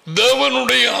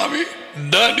 தேவனுடைய ஆவி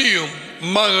டாடியும்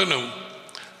மகனும்,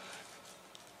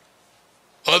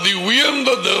 அதி உயர்ந்த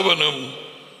தேவனும்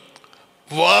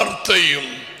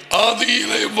வார்த்தையும்.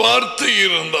 ஆதியிலே வார்த்தை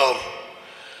இருந்தார்.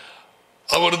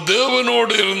 அவர்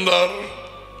தேவனோடு இருந்தார்,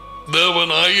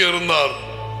 தேவனாய் இருந்தார்.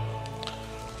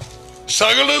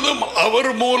 சகலதும்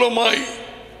அவர் மூலமாய்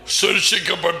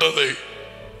சிருஷ்டிக்கப்பட்டது.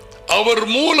 அவர்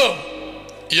மூலம்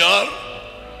யார்?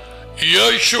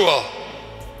 யேசுவா.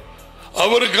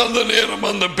 அவருக்கு அந்த நேரம்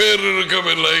அந்த பேர்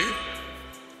இருக்கவில்லை.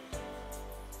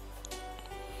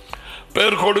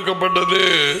 பேர் கொடுக்கப்பட்டது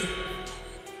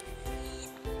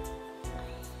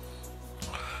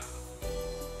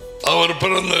அவர்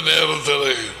பிறந்த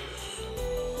நேரத்தில்.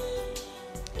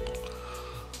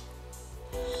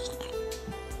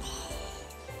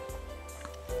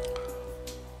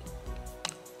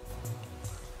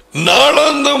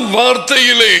 நாளாந்தம்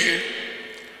வார்த்தையிலே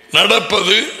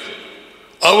நடப்பது,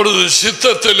 அவரது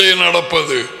சித்தத்திலே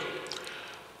நடப்பது,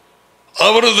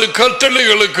 அவரது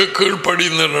கட்டளைகளுக்கு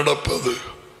கீழ்ப்படிந்து நடப்பது.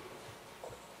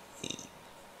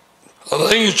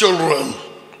 அதான் சொல்றான்,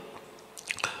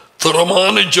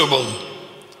 திறமான ஜெபம்.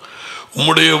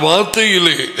 உம்முடைய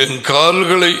வார்த்தையிலே என்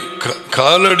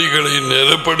காலடிகளை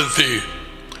நிலைப்படுத்தி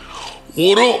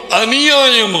ஒரு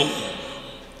அநியாயமும்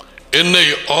என்னை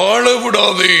ஆள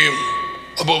விடாதேயும்.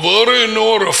 அப்ப வேற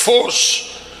இன்னொரு ஃபோர்ஸ்,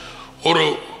 ஒரு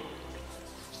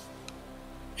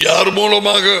யார்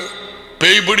மூலமாக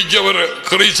பேய் பிடிச்சவர்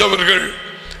கிறிஸ்தவர்கள்,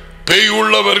 பேய்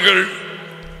உள்ளவர்கள்,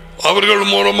 அவர்கள்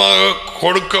மூலமாக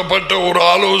கொடுக்கப்பட்ட ஒரு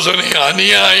ஆலோசனை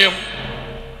அநியாயம்.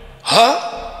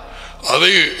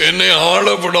 அதை என்னை ஆள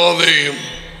விடாதேயும்.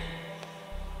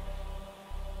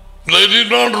 Let it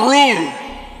not rule.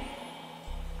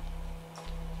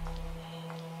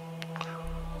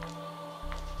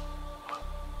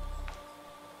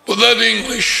 With that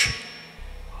English,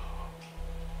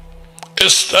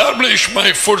 establish my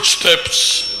footsteps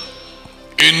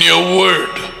in your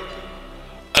word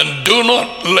and do not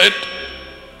let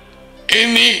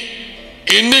any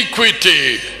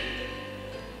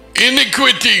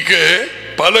iniquityக்கு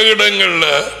பல இடங்கள்ல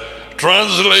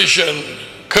டிரான்ஸ்லேஷன்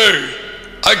கேள்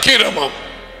அக்கிரமம்.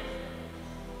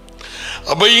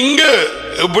 அப்ப இங்க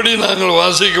எப்படி நாங்கள்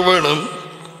வாசிக்க வேணும்?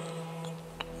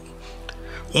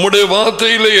 உம்முடைய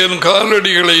வார்த்தையிலே என்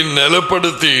காலடிகளை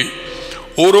நிலப்படுத்தி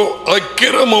ஒரு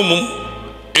அக்கிரமமும்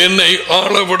என்னை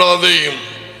ஆள விடாதேயும்.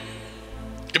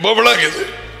 இப்ப விளங்குது.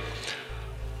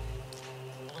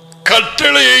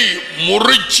 கட்டளையை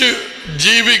முறிச்சு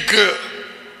ஜீவிக்க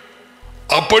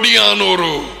அப்படியான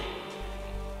ஒரு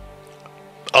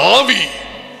ஆவி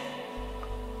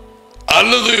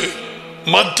அல்லது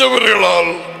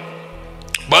மற்றவர்களால்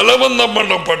பலவந்தம்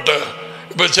பண்ணப்பட்ட,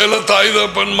 இப்ப சில தாய்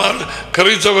தகப்பன்மார்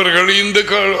கிறிஸ்தவர்கள்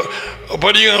இந்துக்கள்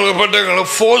படிக்கப்பட்டவர்களை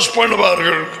ஃபோர்ஸ்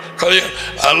பண்ணுவார்கள்,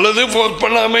 அல்லது ஃபோர்ஸ்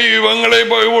பண்ணாம இவங்களே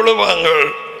போய் விடுவாங்க.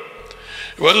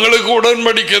 இவங்களுக்கு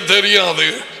உடன்படிக்க தெரியாது,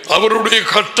 அவருடைய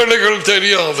கட்டளைகள்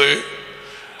தெரியாது.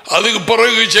 அதுக்கு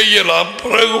பிறகு செய்யலாம்,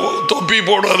 பிறகு தொப்பி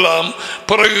போடலாம்,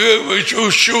 பிறகு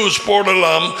ஷூஸ்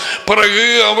போடலாம், பிறகு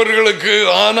அவர்களுக்கு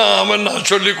ஆனா அவன்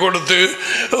சொல்லிக் கொடுத்து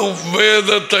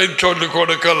வேதத்தை சொல்லிக்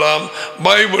கொடுக்கலாம்,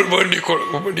 பைபிள் வேண்டி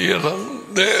கொடுக்கப்படியலாம்.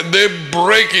 They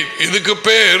break it. இதுக்கு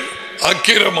பேர்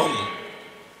அக்கிரமம்.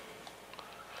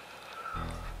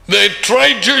 They try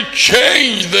to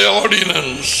change the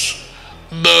ordinance,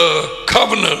 the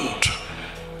covenant,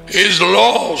 his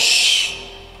laws,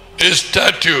 his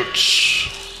statutes.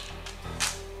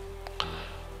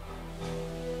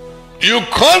 You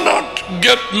cannot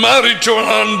get married to an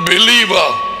unbeliever.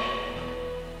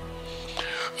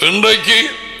 இன்றைக்கு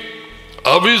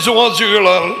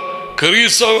அவிசுவாசிகளால்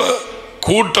கிறிஸ்தவ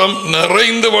கூட்டம்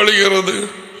நிறைந்து வழிகிறது.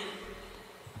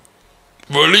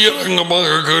 வெளியரங்கமாக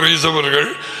கிறிஸ்தவர்கள்,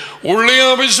 உள்ளே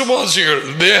அவிசுவாசிகள்.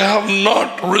 They have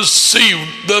not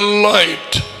received the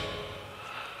light.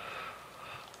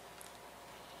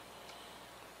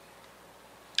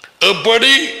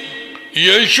 எப்படி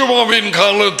யேசுவாவின்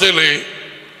காலத்திலே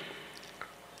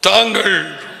தாங்கள்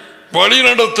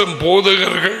வழிநடத்தும்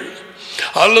போதகர்கள்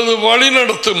அல்லது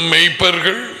வழிநடத்தும்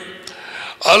மெய்ப்பர்கள்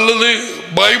அல்லது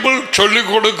பைபிள்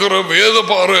சொல்லிக் கொடுக்கிற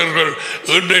வேதபாரகர்கள்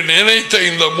என்று நினைத்த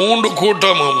இந்த மூன்று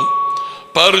கூட்டமும்,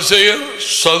 பரிசேயர்,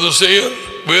 சதுசேயர்,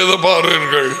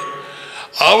 வேதபாரகர்கள்,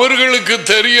 அவர்களுக்கு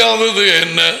தெரியாதது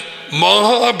என்ன?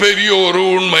 மகா பெரிய ஒரு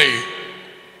உண்மை.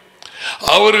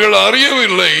 அவர்கள்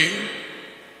அறியவில்லை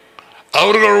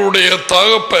அவர்களுடைய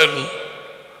தகப்பன்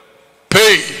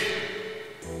பேய்.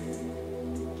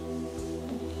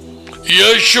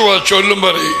 யேசுவா சொல்லும்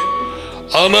வரை,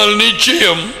 ஆனால்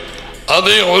நிச்சயம்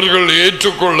அதை அவர்கள்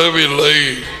ஏற்றுக்கொள்ளவில்லை.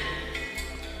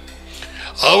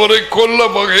 அவரை கொல்ல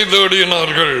வகை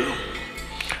தேடினார்கள்.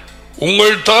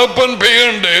 உங்கள் தகப்பன்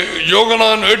பெயர்ந்து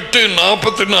யோகனான்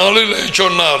 8:44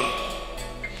 சொன்னார்.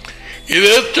 இது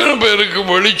எத்தனை பேருக்கு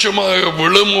வெளிச்சமாக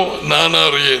விழுமோ நான்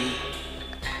அறியேன்.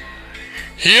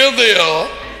 Here they are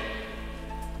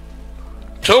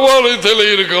செவ்வாலயத்தில்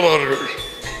இருக்கிறார்கள்.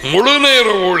 முழு நேர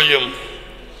ஊழியம்.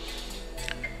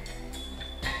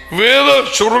 வேத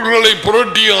சுருள்களை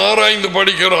புரட்டி ஆராய்ந்து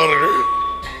படிக்கிறார்கள்.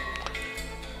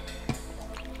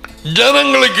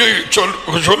 ஜனங்களுக்கு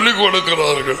சொல்லிக்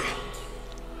கொடுக்கிறார்கள்,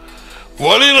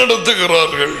 வழி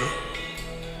நடத்துகிறார்கள்.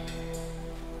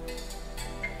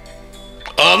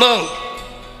 ஆனால்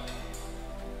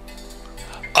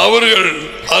அவர்கள்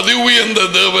அதி உயர்ந்த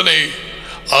தேவனை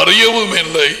அறியவும்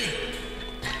இல்லை.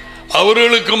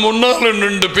 அவர்களுக்கு முன்னால்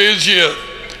நின்று பேசிய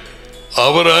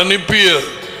அவர் அனுப்பிய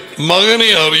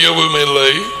மகனை அறியவும்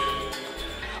இல்லை.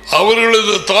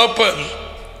 அவர்களது தாப்பன்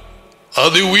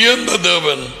அதி உயர்ந்த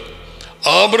தேவன்,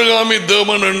 ஆபிரகாமி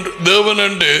தேவன்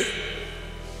என்று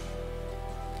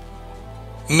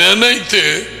நினைத்து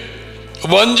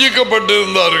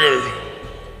வஞ்சிக்கப்பட்டிருந்தார்கள்.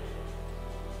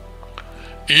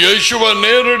 இயேசுவா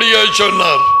நேரடியாய்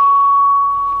சொன்னார்,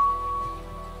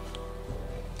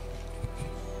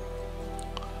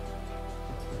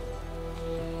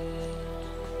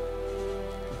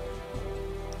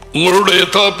 உங்களுடைய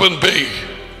தாப்பன் பேய்.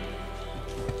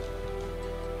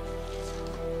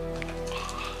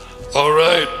 All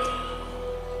right.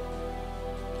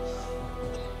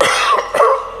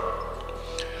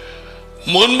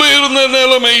 முன்பு இருந்த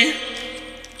நிலைமை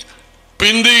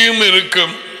பிந்தியும்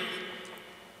இருக்கும்.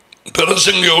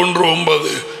 பிரசங்க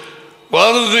 1:9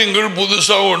 வாதத்திங்கள்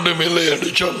புதுசா ஒன்றும் இல்லை என்று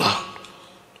சொன்னார்.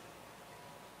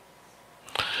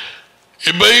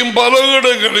 இப்பையும் பல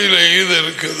இடங்களிலே இது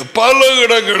இருக்குது. பல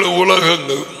இடங்கள்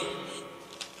உலகங்கள்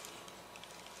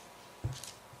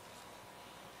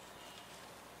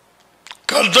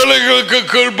கட்டளைகளுக்கு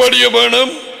கீழ்ப்படிய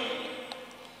வேணும்.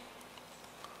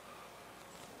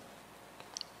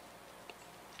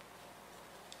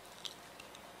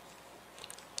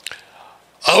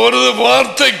 அவரது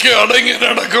வார்த்தைக்கு அடங்கி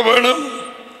நடக்க வேணும்.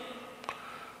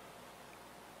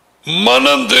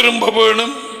 மனம் திரும்ப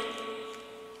வேணும்.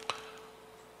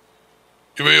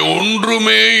 இவை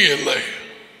ஒன்றுமே இல்லை.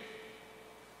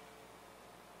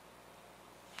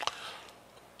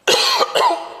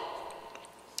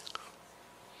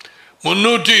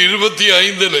 முன்னூற்றி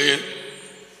 25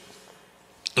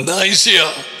 இந்த ஐசியா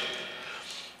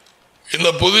இந்த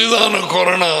புதிதான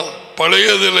கொரோனா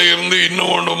பழையதில் இருந்து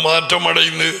இன்னும் ஒன்று மாற்றம்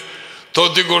அடைந்து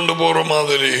தோத்தி கொண்டு போற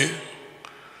மாதிரி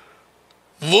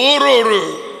வேறொரு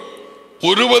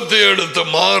உருவத்தை எடுத்து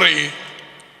மாறி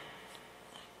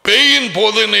பேயின்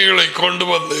போதனைகளை கொண்டு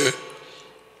வந்து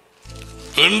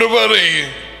இன்று வரை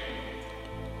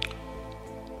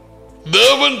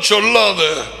தேவன் சொல்லாத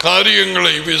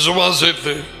காரியங்களை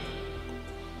விசுவாசித்து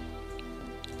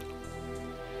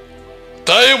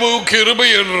தயவு கிருபை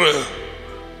என்ற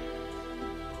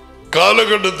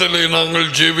காலகட்டத்தில்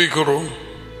நாங்கள் ஜீவிக்கிறோம்.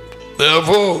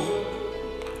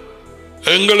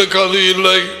 எங்களுக்கு அது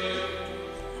இல்லை.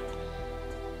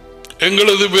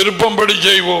 எங்களது விருப்பம்படி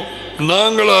செய்வோம்.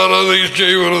 நாங்கள் ஆராதனை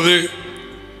செய்வது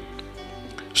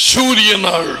சூரிய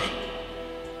நாள்.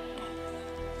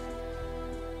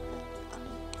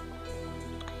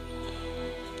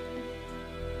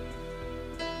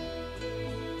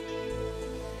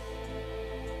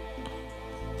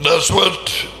 That's what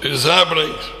is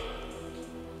happening.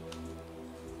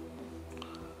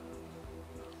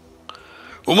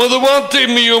 உமது வார்த்தை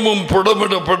மிகவும்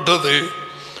புடமிடப்பட்டது.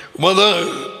 உமது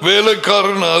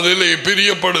வேலைக்காரன் அதிலே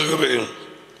பிரியப்படுகிறேன்.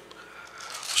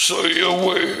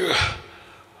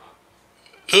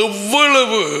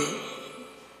 எவ்வளவு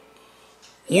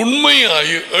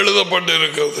உண்மையாய்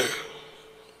எழுதப்பட்டிருக்கிறது.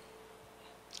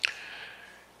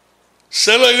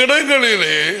 சில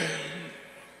இடங்களிலே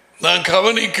நான்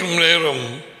கவனிக்கும் நேரம்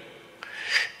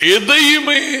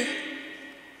எதையுமே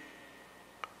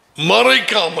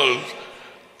மறைக்காமல்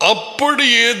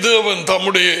அப்படியே தேவன்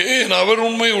தம்முடைய அவர்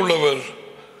உண்மை உள்ளவர்.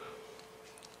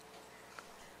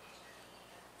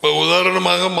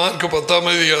 உதாரணமாக மார்க்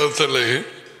 10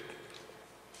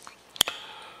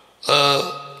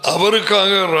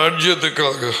 அவருக்காக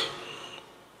ராஜ்யத்துக்காக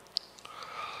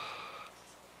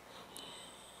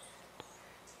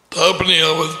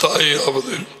தாப்பனையாவது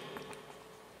தாயாவது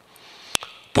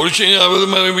புருஷனையாவது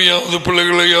மனைவியாவது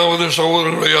பிள்ளைகளையாவது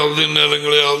சகோதரர்களையாவது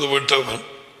நிலங்களையாவது விட்டவன்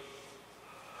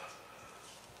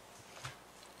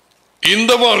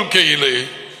இந்த வாழ்க்கையிலே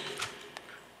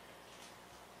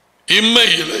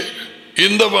இம்மையிலே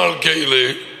இந்த வாழ்க்கையிலே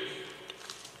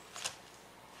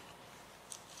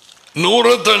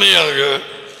 100 தனியாக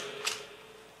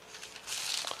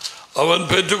அவன்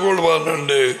பெற்றுக்கொள்வான்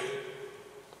என்று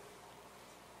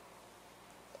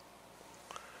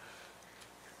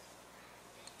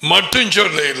மட்டும்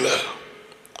சொல்ல இல்லை.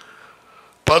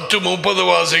 10-30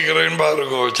 வாசிக்கிறேன்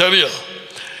பாருங்க. சரியா?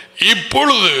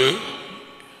 இப்பொழுது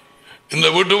இந்த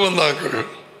விட்டு வந்தாக்கள்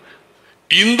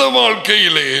இந்த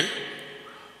வாழ்க்கையிலே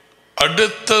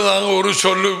அடுத்ததாக ஒரு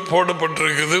சொல்லு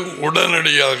போடப்பட்டிருக்குது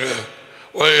உடனடியாக.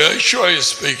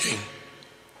 ஸ்பீக்கிங்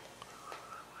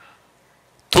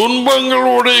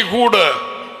துன்பங்களோட கூட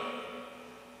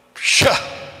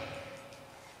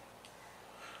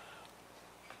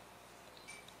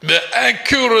the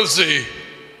accuracy,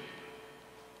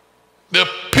 the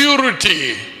purity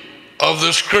of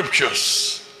the scriptures,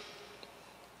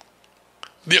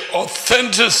 the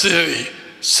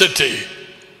authenticity,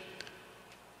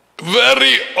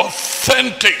 very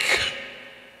authentic,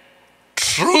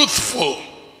 truthful.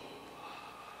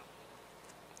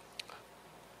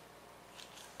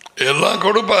 எல்லாம்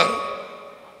கொடுப்பார்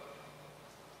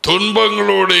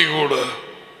துன்பங்களோட கூட.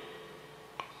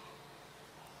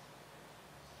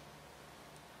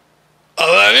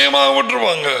 அது அதிகமாக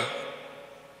விட்டுருவாங்க.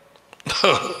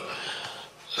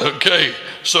 Okay,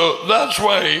 so that's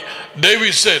why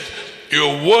David said,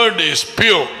 your word is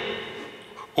pure.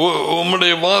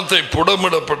 உம்முடைய வார்த்தை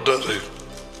புடமிடப்பட்டது.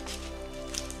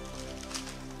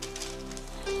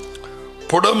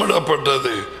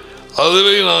 புடமிடப்பட்டது,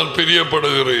 அதிலே நான்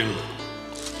பிரியப்படுகிறேன்.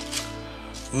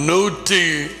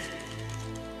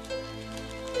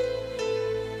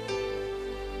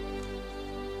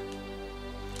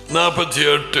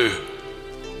 148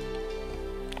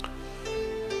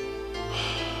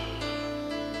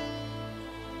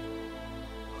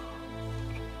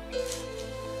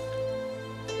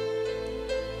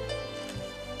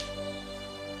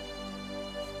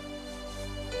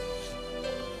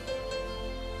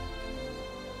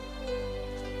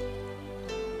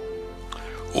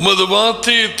 உமது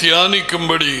வார்த்தையை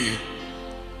தியானிக்கும்படி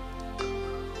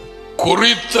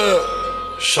குறித்த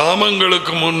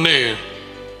சாமங்களுக்கு முன்னே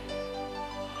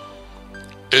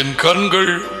என்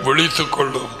கண்கள் விழித்துக்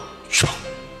கொள்ளும்.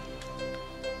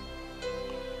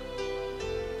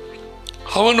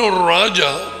 அவன் ஒரு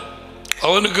ராஜா,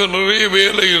 அவனுக்கு நிறைய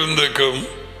வேலை இருந்திருக்கும்,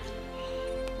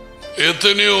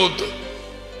 எத்தனையோ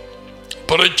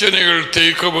பிரச்சனைகள்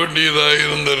தீர்க்க வேண்டியதாக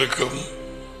இருந்திருக்கும்.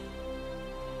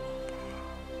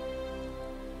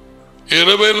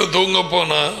 இரவேல தூங்க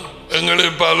போனா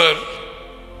எங்களில் பலர்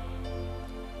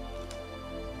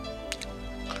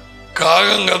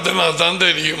காகங்கத்தினா தான்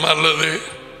தெரியும், அல்லது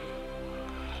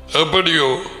எப்படியோ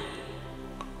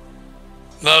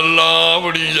நல்லா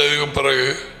முடிஞ்சதுக்கு பிறகு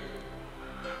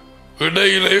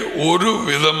இடையிலே ஒரு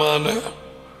விதமான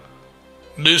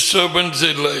டிஸ்டர்பன்ஸ்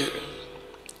இல்லை,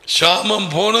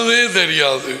 சாமம் போனதே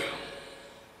தெரியாது.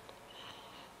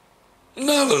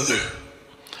 நல்லது.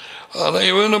 ஆனா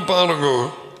இவனை பாருங்க,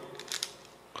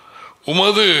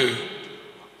 உமது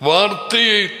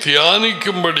வார்த்தையை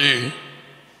தியானிக்கும்படி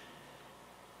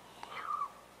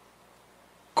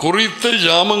குறித்த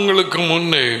ஜாமங்களுக்கு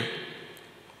முன்னே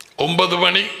 9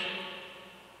 மணி,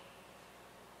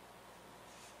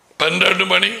 12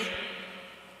 மணி,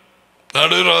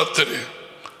 நடுராத்திரி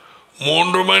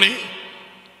 3 மணி,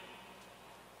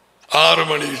 6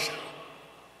 மணி,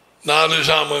 4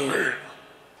 சாமங்கள்.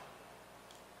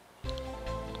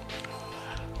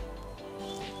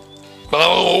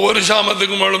 ஒவ்வொரு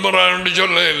சாமத்துக்கும் எழுப்புறான்னு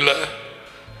சொல்ல இல்லை,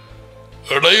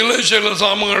 இடையில சில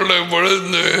சாமங்களில்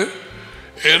விழுந்து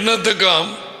என்னத்துக்காம்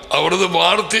அவரது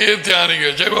வார்த்தையை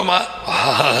தியானிக்க செய்வோமா?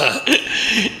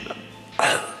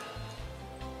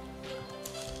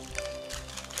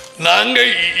 நாங்க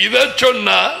இதை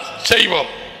சொன்னா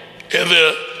செய்வோம். எது?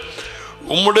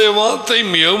 உம்முடைய வார்த்தை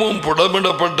மிகவும்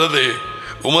புடமிடப்பட்டது,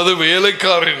 உமது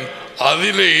வேலைக்காரன்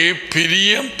அதிலே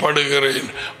பிரியப்படுகிறேன்,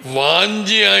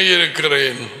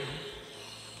 வாஞ்சியாயிருக்கிறேன்.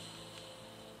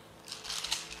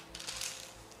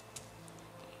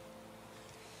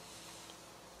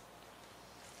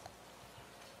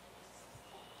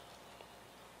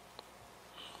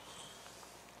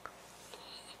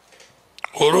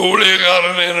 ஒரு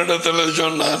ஊழியக்காரன் என்னிடத்தில்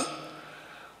சொன்னான்,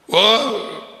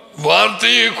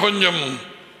 வார்த்தையை கொஞ்சம்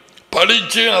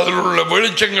படித்து அதில் உள்ள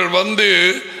வெளிச்சங்கள் வந்து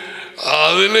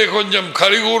அதிலே கொஞ்சம்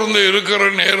கரிகூர்ந்து இருக்கிற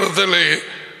நேரத்தில்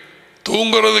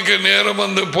தூங்குறதுக்கு நேரம்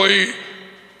வந்து போய்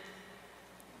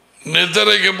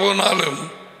நித்திரைக்கு போனாலும்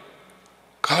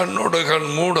கண்ணோட கண்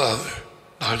மூடாது.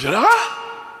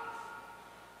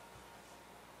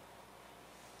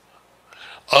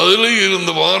 அதில்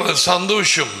இருந்து வார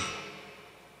சந்தோஷம்.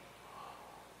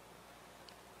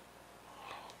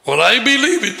 Well, I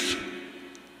believe it.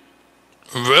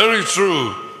 Very true.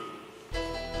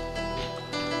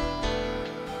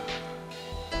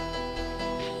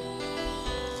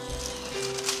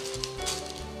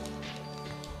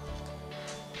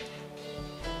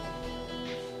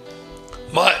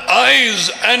 My eyes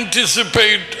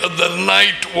anticipate the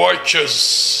night watches.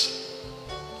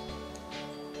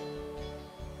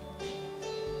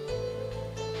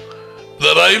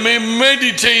 I may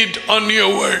meditate on your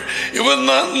word. இவன்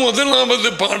தான் முதலாவது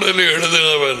பாடலை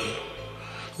எழுதினவன்.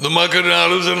 இந்த மக்கள்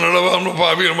ஆலோசனை நடவாமல்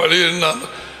பாவியர் வழியில் நான்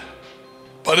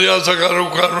பரியாசக்கார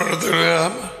உட்கார்ந்து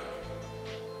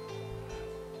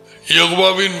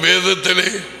யெகோவாவின் வேதத்திலே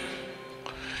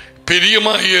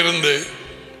பிரியமாக இருந்து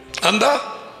அந்த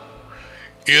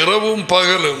இரவும்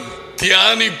பகலும்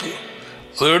தியானிப்பு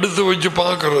அதை எடுத்து வச்சு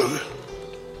பார்க்கிறது.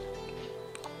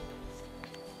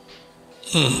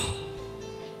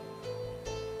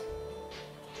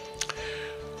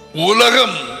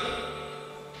 உலகம்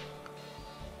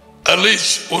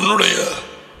அலிஸ் உன்னுடைய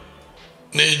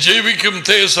நீ ஜீவிக்கும்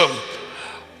தேசம்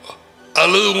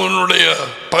அல்லது உன்னுடைய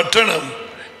பட்டணம்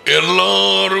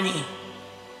எல்லாரும்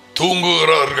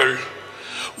தூங்குகிறார்கள்.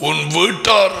 உன்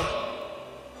வீட்டார்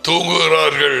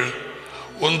தூங்குகிறார்கள்.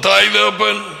 உன் தாய்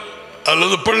தகப்பன்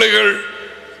அல்லது பிள்ளைகள்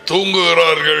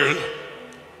தூங்குகிறார்கள்.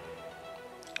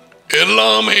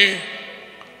 எல்லாமே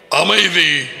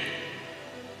அமைதி.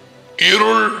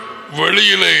 இருள்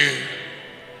வெளியிலே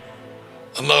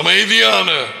அந்த அமைதியான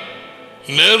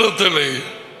நேரத்திலே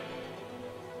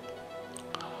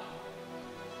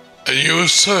you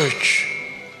search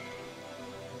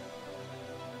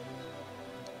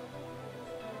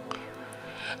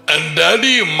and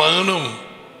daddy மகனும்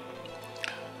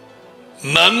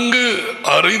நன்கு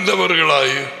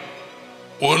அறிந்தவர்களாய்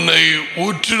உன்னை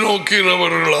உற்று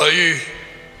நோக்கினவர்களாய்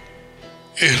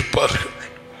இருப்பார்கள்.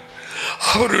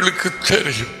 அவர்களுக்கு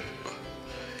தெரியும்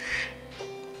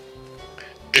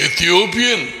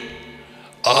எத்தியோப்பியன்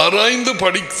ஆராய்ந்து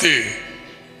படித்து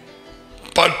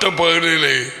பட்ட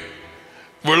பகலிலே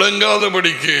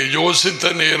விளங்காதபடிக்கு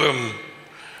யோசித்த நேரம்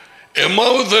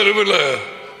எம்மாவு தெருவில்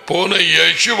போன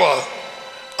யேசுவா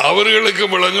அவர்களுக்கு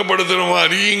விளங்கப்படுத்துற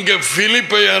மாதிரி இங்க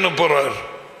பிலிப்பை அனுப்புறார்.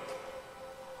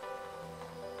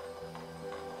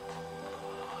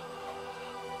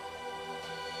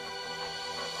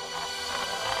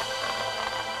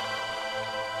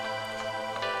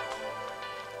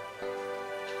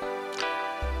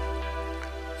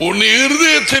 உன்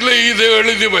இருதயத்தில் இதை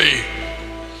எழுதி வை.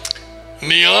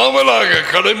 நீ ஆவலாக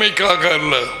கடமைக்காக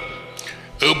அல்ல,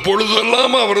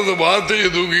 எப்பொழுதெல்லாம் அவரது வார்த்தையை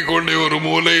தூக்கி கொண்டே ஒரு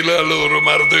மூலையில் அல்லது ஒரு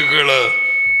மரத்துக்கு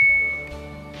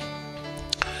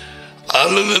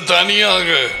அல்லது தனியாக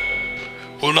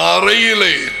உன்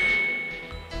அறையிலே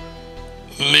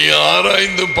நீ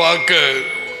ஆராய்ந்து பார்க்க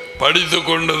படித்துக்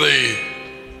கொண்டதை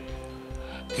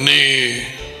நீ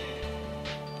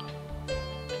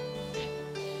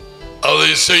அதை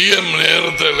செய்யும்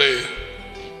நேரத்தில்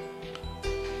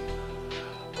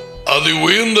அது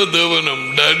உயர்ந்த தேவனும்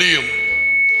டடியும்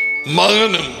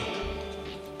மகனும்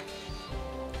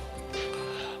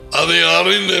அதை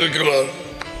அறிந்திருக்கிறார்.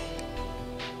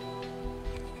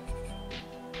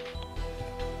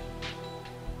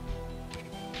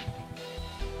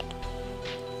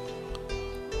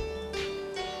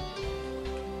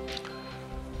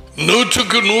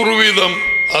 நூற்றுக்கு 100%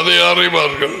 அதை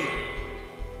அறிவார்கள்.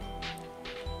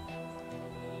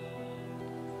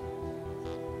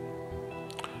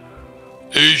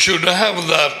 You should have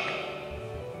that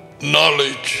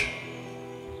knowledge.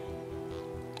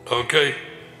 Okay.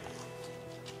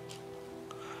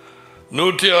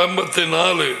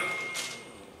 154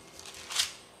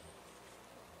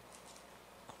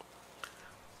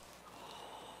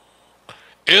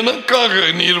 எனக்காக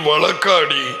நீர்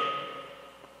வழக்காடி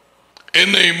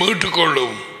என்னை மீட்டுக்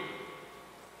கொள்ளும்.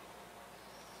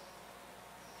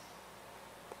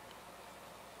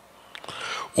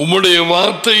 உம்முடைய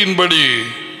வார்த்தையின்படி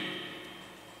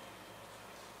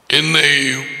என்னை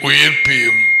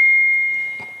உயிர்ப்பியும்.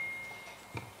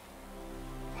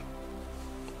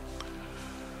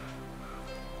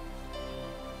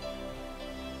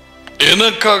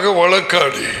 எனக்காக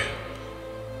வழக்காடி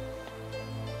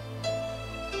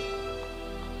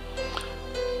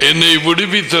என்னை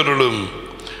விடுவித்தருளும்.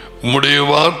 உம்முடைய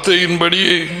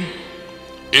வார்த்தையின்படியே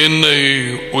என்னை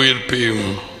உயிர்ப்பியும்.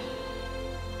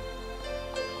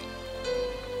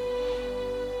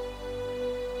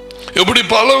 எப்படி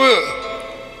பல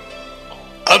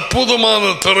அற்புதமான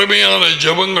திறமையான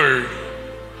ஜபங்கள்,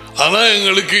 ஆனா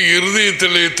எங்களுக்கு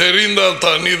இருதயத்திலே தெரிந்தால்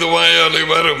தான் இது வாயாலே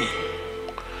வரும்.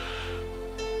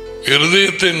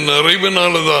 இருதயத்தின்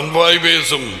நிறைவினாலது அன்பாய்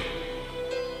பேசும்.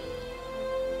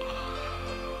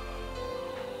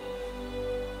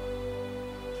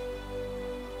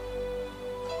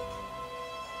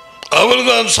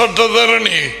 அவர்தான்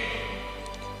சட்டத்தரணி.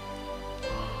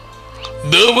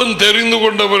 தேவன் தெரிந்து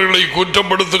கொண்டவர்களை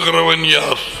குற்றப்படுத்துகிறவன்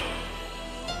யார்?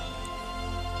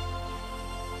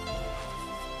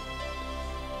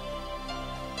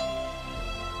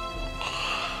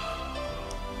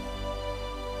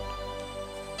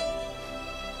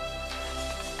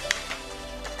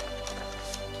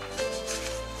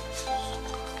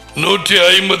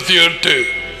 158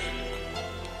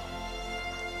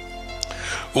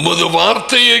 உமது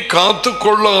வார்த்தையை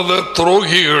காத்துக்கொள்ளாத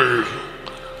துரோகிகள்,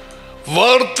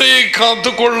 வார்த்தையை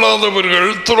காத்துக்கொள்ளாதவர்கள்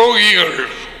துரோகிகள்,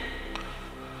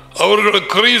 அவர்கள்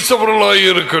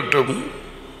கிறிஸ்தவர்களாயிருக்கட்டும்,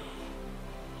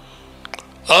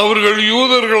 அவர்கள்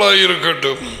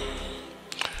யூதர்களாயிருக்கட்டும்,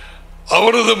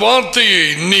 அவரது வார்த்தையை,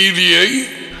 நீதியை,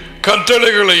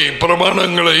 கட்டளைகளை,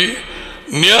 பிரமாணங்களை,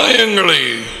 நியாயங்களை,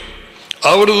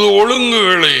 அவரது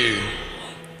ஒழுங்குகளை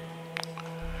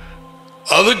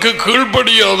அதுக்கு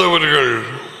கீழ்ப்படியாதவர்கள்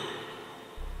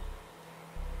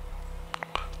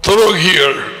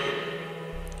துரோகிகள்.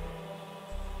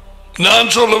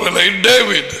 நான் சொல்லவில்லை,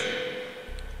 டேவிட்.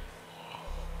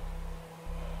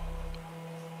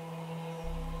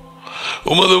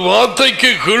 உமது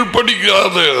வார்த்தைக்கு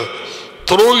கீழ்ப்படிக்காத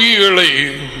துரோகிகளை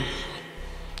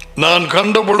நான்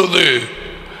கண்ட பொழுது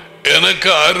எனக்கு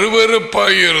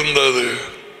அருவருப்பாயிருந்தது.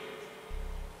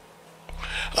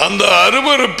 அந்த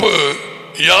அருவருப்பு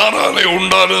யாராலே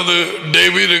உண்டானது?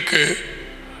 டேவிடுக்கு.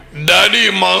 டாடி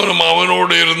மகனும்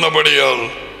அவனோடு இருந்தபடியால்.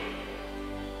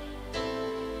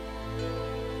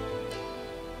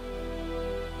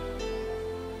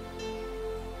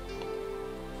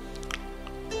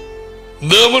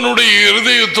 தேவனுடைய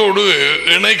இருதயத்தோடு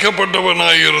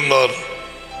இணைக்கப்பட்டவனாயிருந்தார்.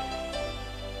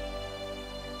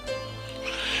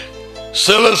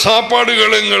 சில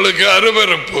சாப்பாடுகள் எங்களுக்கு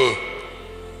அருவருப்பு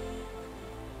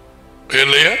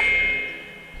இல்லையா?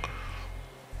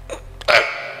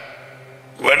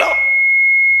 வேணாம்.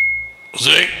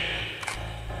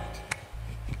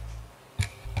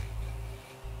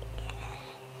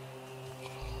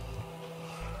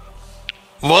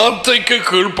 வார்த்தைக்கு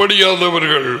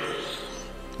கீழ்ப்படியாதவர்கள்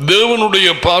தேவனுடைய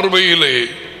பார்வையிலே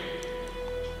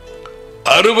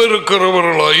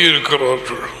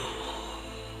அருவருக்கிறவர்களாயிருக்கிறார்கள்.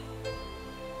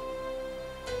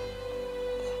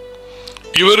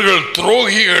 இவர்கள்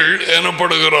துரோகிகள்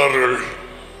எனப்படுகிறார்கள்.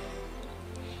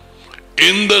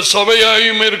 இந்த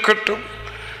சபையாயும் இருக்கட்டும்,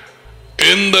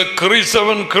 இந்த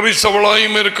கிறிஸ்தவன்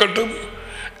கிறிஸ்தவளாயும் இருக்கட்டும்,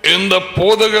 இந்த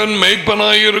போதகன்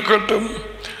மெய்ப்பனாயிருக்கட்டும்,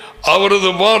 அவரது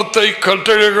வார்த்தை,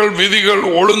 கட்டளைகள், விதிகள்,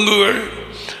 ஒழுங்குகள்,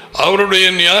 அவருடைய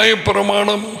நியாய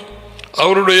பிரமாணம்,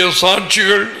 அவருடைய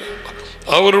சாட்சிகள்,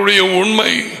 அவருடைய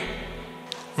உண்மை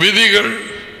விதிகள்,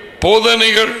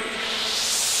 போதனைகள்,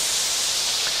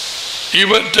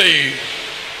 இவற்றை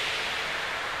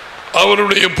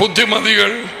அவருடைய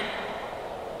புத்திமதிகள்,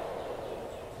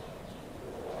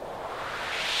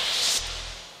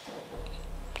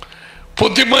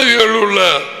 புத்திமதிகள் உள்ள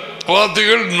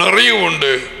வார்த்தைகள் நிறைய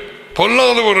உண்டு.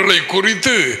 பொல்லாதவர்களை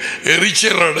குறித்து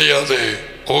எரிச்சல் அடையாது.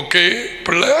 ஓகே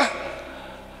பிள்ளை,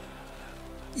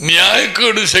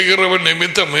 நியாயக்கேடு செய்கிறவன்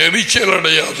நிமித்தம் எரிச்சல்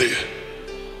அடையாது.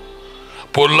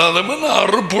 பொல்லாதவன்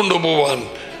அறுப்புண்டு போவான்.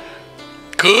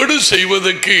 கேடு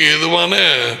செய்வதற்கு எதுவான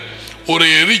ஒரு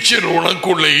எரிச்சல்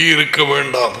உனக்குள்ளே இருக்க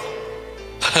வேண்டாம்.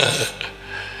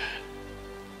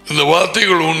 இந்த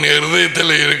வார்த்தைகள் உன்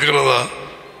இருதயத்தில் இருக்கிறதா?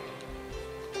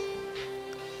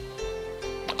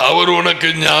 அவர் உனக்கு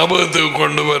ஞாபகத்துக்கு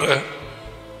கொண்டு வர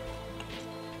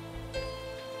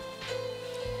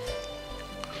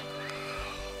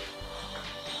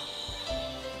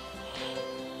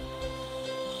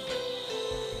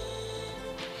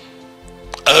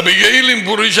அபிகைலின்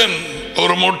புருஷன்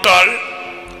ஒரு முட்டாள்.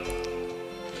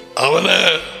 அவனை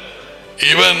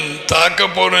இவன் தாக்க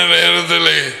போன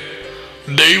நேரத்தில்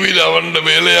டேவிட் அவன்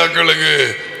வேலையாக்களுக்கு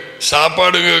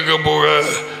சாப்பாடு கேட்க போக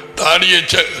தாடியை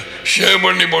ஷேவ்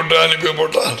பண்ணி போட்டு அனுப்பி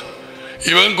போட்டான்.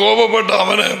 இவன் கோபப்பட்டு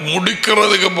அவனை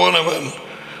முடிக்கிறதுக்கு போனவன்.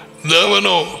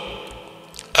 தேவனோ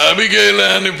அபிகையில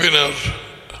அனுப்பினார்.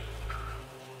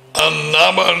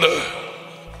 நாபாண்ட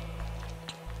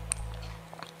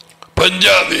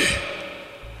பஞ்சாதி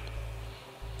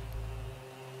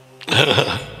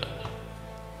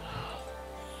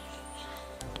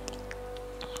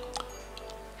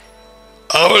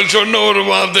அவள் சொன்ன ஒரு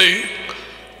வார்த்தை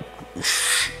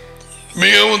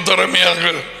மிகவும் திறமையாக,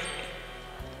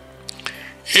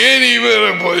 ஏன் இவர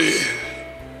போய்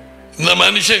இந்த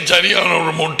மனுஷன் சரியான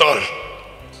ஒரு முட்டாள்.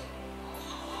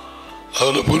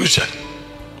 அவரு புருஷன்,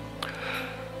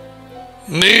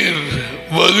 நீர்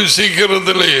வெகு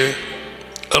சீக்கிரத்திலே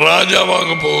ராஜாவாக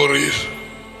போகிறீர்,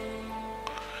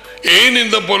 ஏன்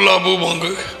இந்த பொல்லாப்பு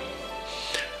போங்கு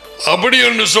அப்படி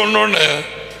என்று சொன்னோன்னு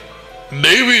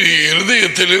டேவிட்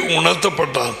இருதயத்திலே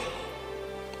உணர்த்தப்பட்டான்.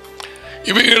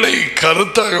 இவைகளை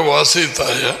கருத்தாக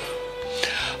வாசித்தாய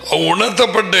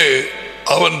உணர்த்தப்பட்டு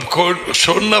அவன்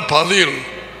சொன்ன பதில்,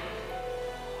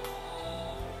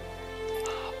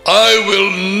 I will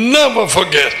never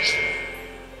forget,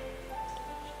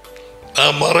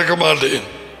 நான் மறக்க மாட்டேன்.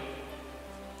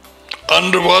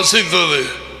 அன்று வாசித்தது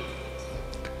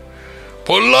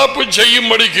பொல்லாப்பு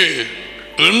செய்யும்படிக்கு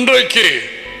இன்றைக்கு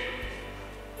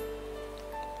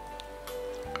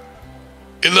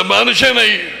இந்த மனுஷனை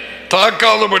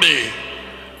தாக்காதபடி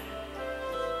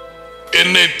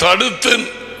என்னை தடுத்து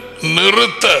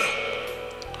நிறுத்த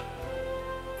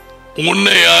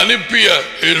உன்னை அனுப்பிய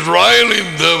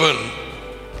இஸ்ராயலின் தேவன்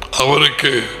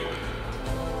அவருக்கு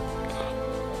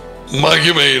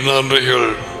மகிமை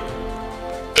நன்றிகள்.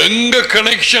 எங்க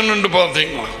கனெக்ஷன் என்று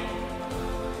பார்த்தீங்களா?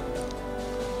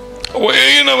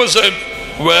 He never said,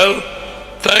 well,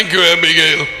 thank you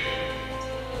Abigail,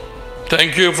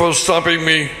 thank you for stopping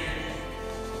me,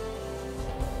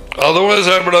 otherwise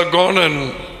I would have gone and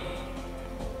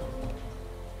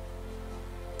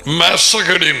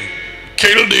massacred him,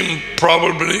 killed him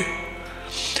probably.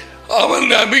 அவன்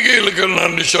அபிகேலுக்கு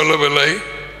நன்றி சொல்லவில்லை.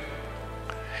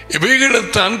 இவைகளை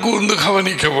தான் கூர்ந்து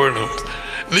கவனிக்க வேண்டும்.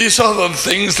 These are the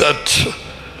things that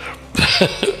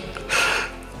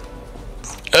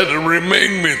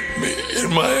remain with me in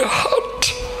my heart,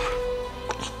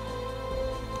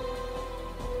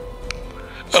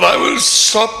 and I will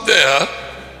stop there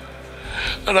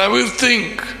and I will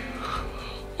think,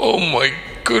 oh my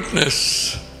goodness,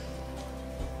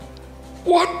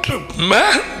 what a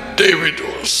man David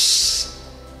was.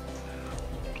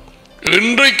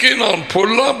 இன்றைக்கு நான்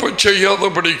பொல்லாப்பு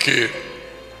செய்யாதபடிக்கு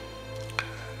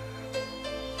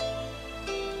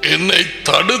என்னை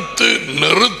தடுத்து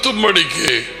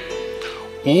நிறுத்தும்படிக்கு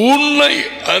உன்னை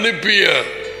அனுப்பிய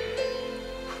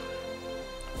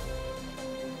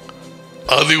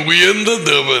அதி உயர்ந்த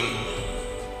தேவன்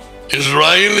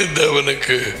இஸ்ராயலின்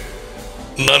தேவனுக்கு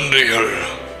நன்றிகள்.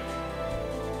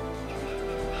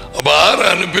 யார்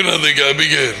அனுப்பினதுக்கு?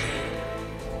 அபிகேல்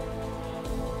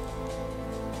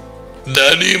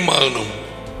டேடியுமானும்.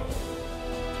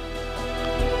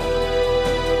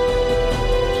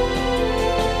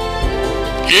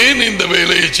 ஏன் இந்த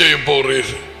வேலையை செய்ய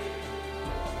போறீர்?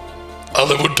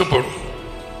 அதை விட்டு போடும்.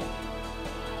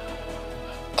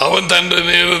 அவன் தன்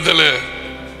நேரத்தில்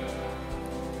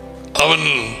அவன்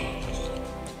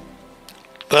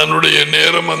தன்னுடைய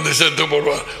நேரம் வந்து செத்து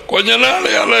போடுவான். கொஞ்ச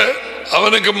நாளையால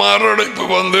அவனுக்கு மாரடைப்பு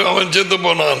வந்து அவன் செத்து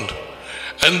போனான்.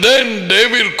 And then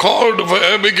David called for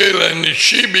Abigail and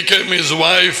she became his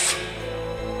wife.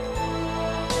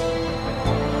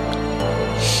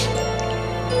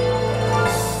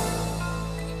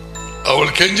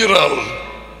 அவள் கெஞ்சிறாள்,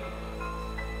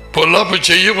 பொல்லாப்பு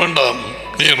செய்ய வேண்டாம்,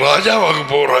 நீ ராஜாவாக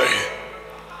போறாய்,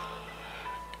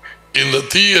 இந்த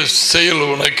தீய செயல்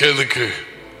உனக்கு எதுக்கு?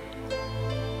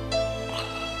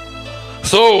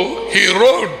 So he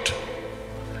wrote,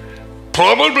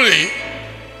 probably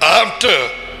after,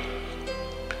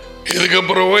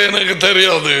 இதுக்கப்புறம் எனக்கு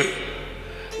தெரியாது,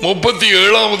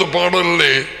 37வது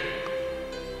பாடலிலே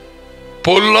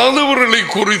பொல்லாதவர்களை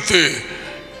குறித்து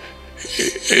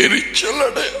எரிச்சல்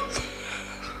அடையாது,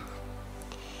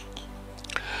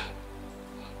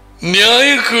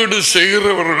 நியாயக்கேடு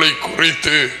செய்கிறவர்களை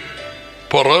குறித்து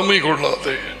பொறாமை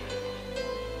கொள்ளாதே.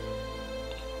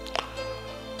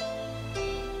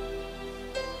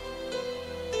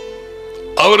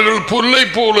 அவர்கள் புல்லை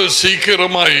போல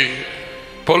சீக்கிரமாய்,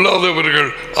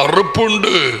 பொல்லாதவர்கள்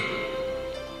அறுப்புண்டு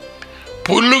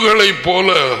புல்லுகளை போல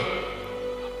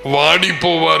வாடி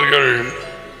போவார்கள்.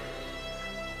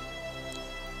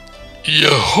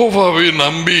 யெகோவாவை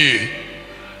நம்பி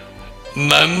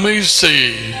நன்மை செய்,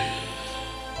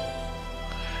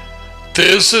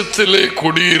 தேசத்திலே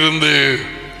குடியிருந்து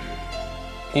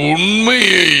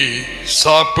உண்மையை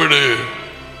சாப்பிடு.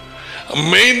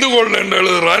 மேய்ந்து கொள்ள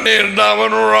எழுதுறான்.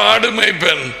 அவன் ஒரு ஆடு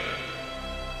மேய்ப்பன்,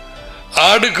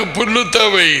 ஆடுக்கு புல்லு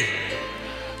தேவை,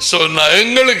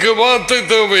 எங்களுக்கு வார்த்தை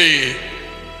தேவை,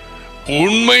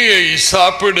 உண்மையை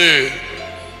சாப்பிடு.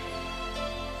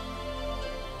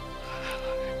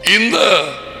 இந்த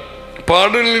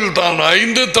பாடலில் தான்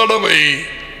 5 தடவை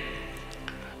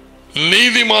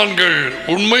நீதிமான்கள்,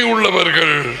 உண்மை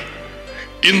உள்ளவர்கள்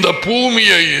இந்த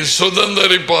பூமியை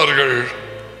சுதந்தரிப்பார்கள்,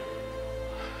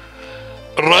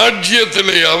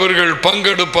 ராஜ்யத்திலே அவர்கள்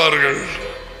பங்கெடுப்பார்கள்.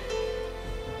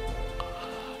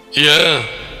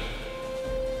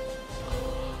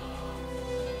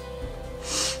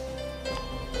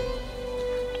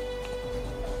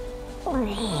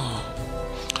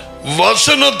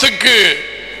 வசனத்துக்கு,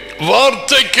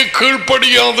 வார்த்தைக்கு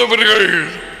கீழ்ப்படியாதவர்கள்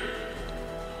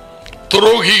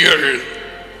துரோகிகள்.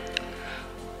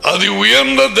 அது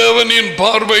உயர்ந்த தேவனின்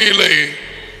பார்வையிலே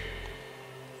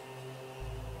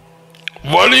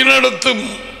வழிநடத்தும்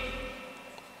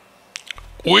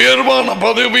உயர்வான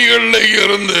பதவிகளில்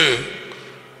இருந்து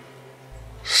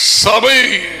சபை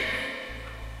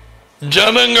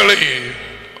ஜனங்களை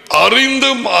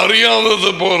அறிந்தும்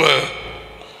அறியாதது போல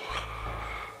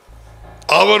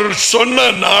அவர் சொன்ன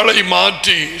நாளை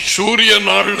மாற்றி சூரிய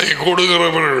நாளை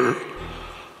கொடுக்கிறவர்கள்,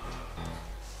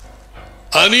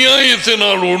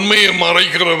 அநியாயத்தினால் உண்மையை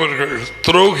மறைக்கிறவர்கள்,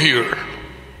 துரோகிகள்,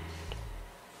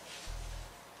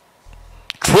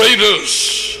 traitors.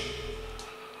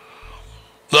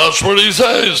 That's what he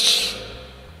says.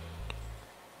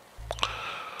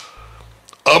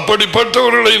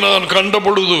 அப்படிப்பட்டவர்களை நான் கண்ட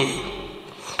பொழுது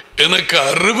எனக்கு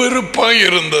அருவருப்பாய்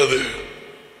இருந்தது.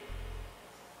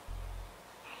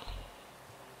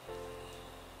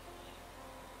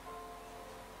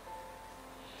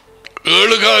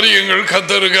 ஏழு காரியங்கள்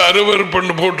கர்த்தருக்கு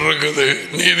அருவருப்புன்னு போட்டிருக்குது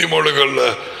நீதிமொழிகள்ல.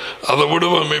 அதை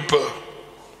விடுவோம். இப்ப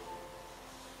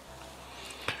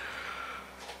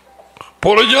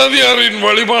புறஜாதியாரின்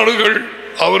வழிபாடுகள்,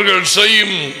 அவர்கள்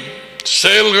செய்யும்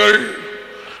செயல்கள்,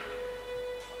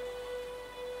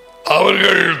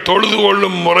 அவர்கள் தொழுது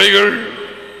கொள்ளும் முறைகள்,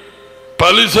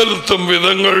 பலி செலுத்தும்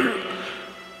விதங்கள்,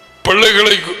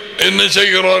 பிள்ளைகளை என்ன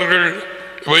செய்கிறார்கள்,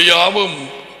 இவை யாவும்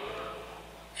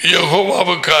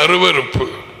யெகோவாவுக்கு அருவருப்பு.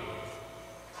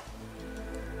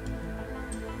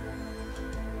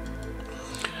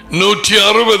 நூற்றி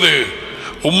 60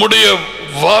 உம்முடைய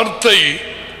வார்த்தை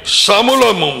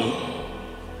சமுலமும்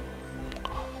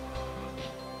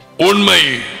உண்மை,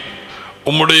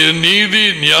 உம்முடைய நீதி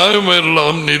நியாயம்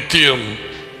எல்லாம் நித்தியம்.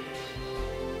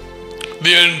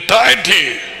 The entirety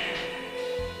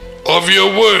of your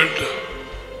word,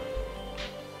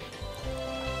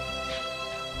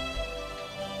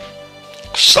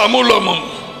 சமுலமும்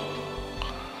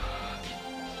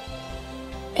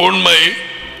உண்மை,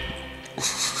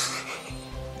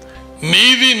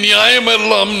 நீதி நியாயம்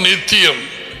எல்லாம் நித்தியம்.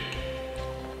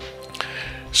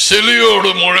 சிலையோடு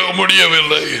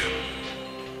முடியவில்லை.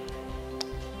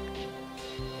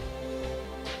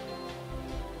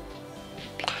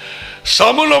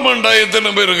 சமுலம் என்றா எத்தனை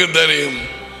பேருக்கு தெரியும்?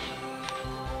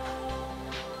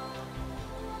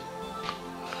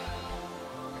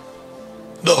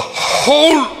 The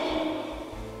whole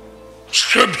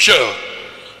scripture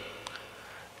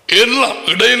எல்லாம்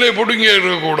இடையிலே புடுங்கி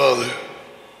இருக்கக்கூடாது.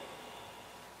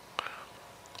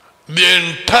 The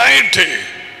entirety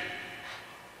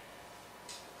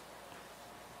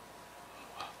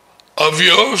of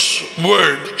your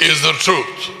word is the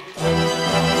truth.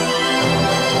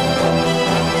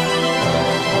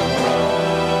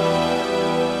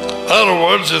 In other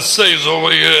words, it says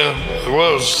over here, it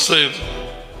was said,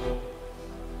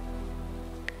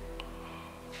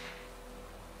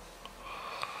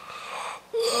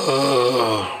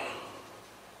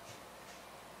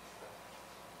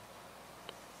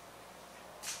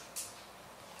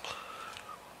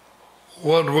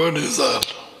 what word is that?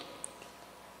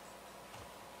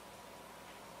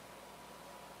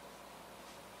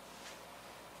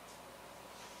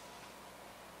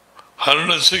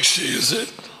 $160, is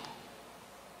it?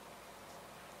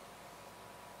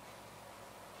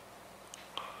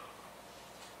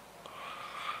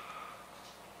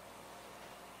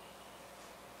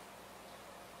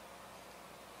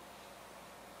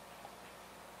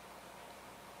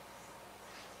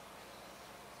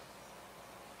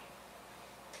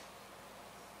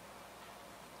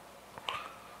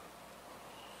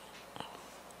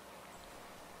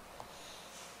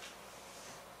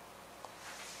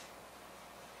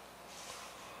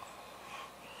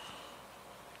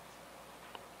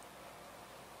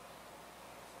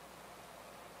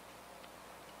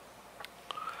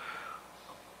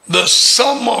 The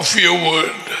sum of your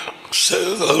word,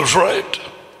 says that's right.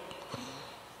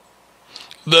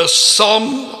 The sum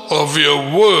of your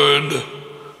word,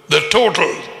 the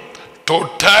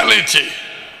totality.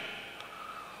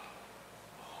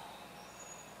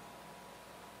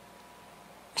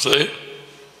 See?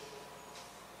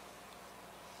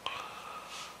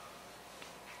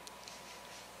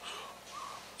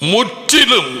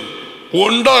 முற்றிலும்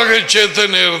ஒன்றாக சேர்த்த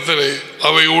நேரத்திலே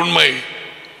அவை உண்மை.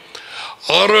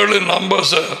 6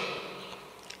 numbers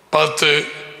 10,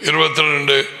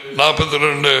 22,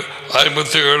 42,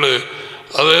 57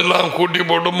 அதெல்லாம் கூட்டி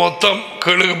போட்டு மொத்தம்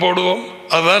கீழுக்கு போடுவோம்.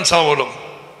 அதுதான் சமூலம்.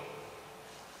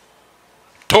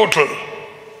 Total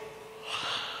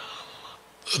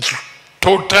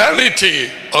totality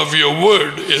of your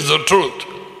word is the truth,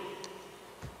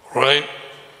 right?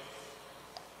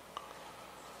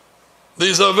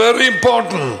 These are very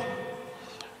important.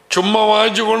 சும்மா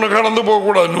வாய்ச்சி கொண்டு கடந்து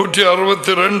போகக்கூடாது.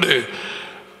 162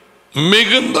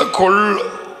 மிகுந்த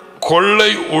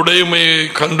கொள்ளை உடைமையை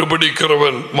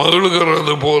கண்டுபிடிக்கிறவன்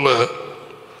மகிழ்கிறது போல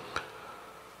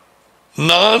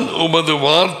நான் உமது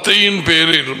வார்த்தையின்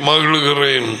பேரில்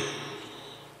மகிழ்கிறேன்.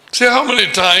 See how many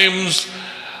times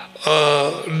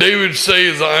David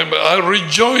says, I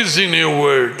rejoice in your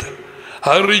word.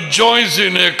 I rejoice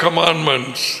in your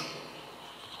commandments.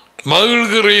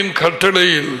 மகிழ்கிறேன்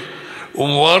கட்டளையில்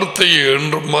உம் வார்த்தையை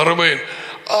என்று மறவேன்.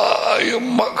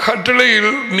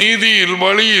 கட்டளையில், நீதியில்,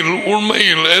 வழியில்,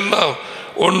 உண்மையில் எல்லாம்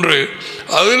ஒன்று.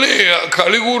 அதிலே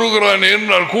களி கூறுகிறான்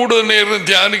என்றால் கூட நேரம்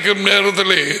தியானிக்கும்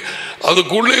நேரத்திலே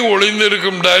அதுக்குள்ளே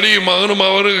ஒளிந்திருக்கும் டாடியும் மகனும்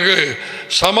அவருக்கு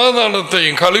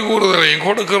சமாதானத்தையும் களி கூறுதலையும்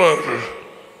கொடுக்கிறார்கள்.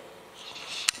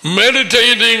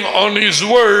 Meditating on his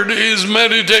word is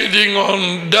meditating on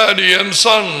daddy and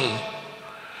son.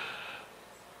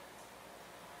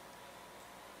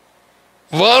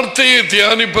 வார்த்தையை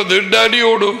தியானிப்பது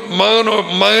டாடியோடு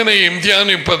மகனையும்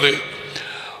தியானிப்பது.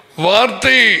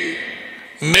 வார்த்தை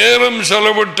நேரம்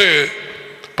செலவிட்டு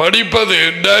படிப்பது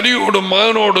டாடியோடும்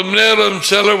மகனோடும் நேரம்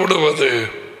செலவிடுவது.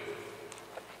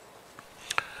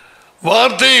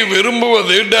 வார்த்தையை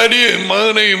விரும்புவது டாடியை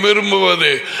மகனையும்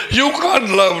விரும்புவது. You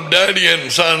can't love daddy and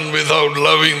son without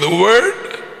loving the word.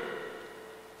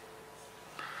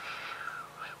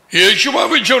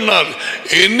 இயேசுவாவே சொன்னார்,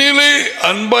 என்னிலே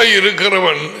அன்பாய்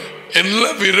இருக்கிறவன்,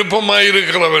 எல்லாம் விருப்பமாய்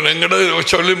இருக்கிறவன், எங்கட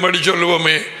சொல்லும்படி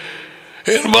சொல்லுவோமே,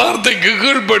 என் வார்த்தைக்கு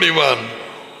கீழ்ப்படிவான்.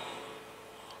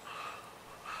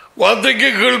 வார்த்தைக்கு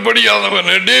கீழ்ப்படியாதவன்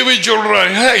டேவிட்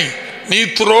சொல்றான், ஹை நீ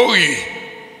துரோகி,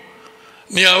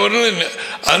 நீ அவர்கள்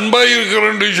அன்பாய்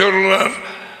இருக்கிறன்னு சொல்றார்.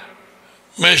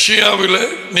 மெஷியாவில்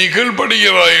நீ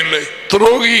கீழ்ப்படுகிறாய் இல்லை,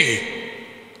 துரோகி.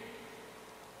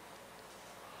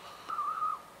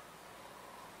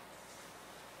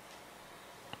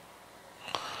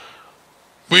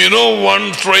 We know one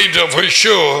traitor for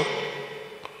sure.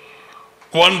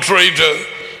 One traitor,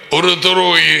 ஒரு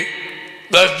துரோகி,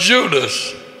 that's Judas.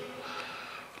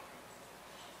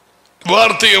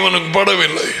 வார்த்தை அவனுக்கு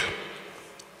படவில்லை.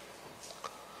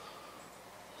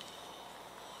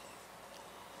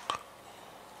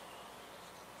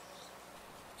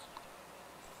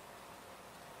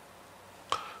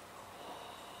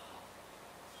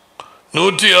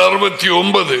 நூற்றி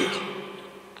 69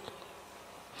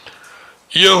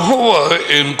 யெகோவா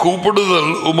என் கூப்பிடுதல்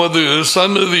உமது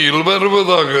சன்னதியில்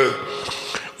வருவதாக,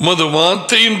 உமது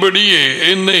வார்த்தையின்படியே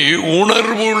என்னை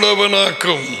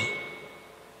உணர்வுள்ளவனாக்கும்.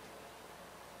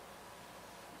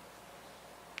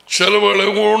 சிலவளை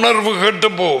உணர்வு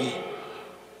கட்டுப்போம்,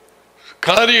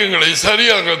 காரியங்களை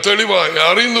சரியாக தெளிவாக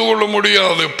அறிந்து கொள்ள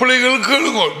முடியாது. பிள்ளைகள்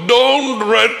கேளுங்க, don't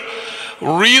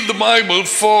read the Bible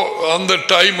for அந்த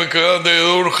டைமுக்கு, அந்த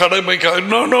ஒரு கடமைக்கு.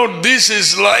 No, this is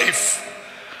life.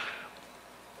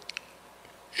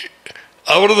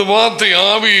 அவரது வார்த்தை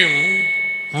ஆவியும்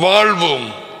வாழ்வும்.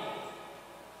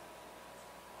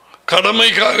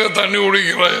 கடமைக்காக தண்ணி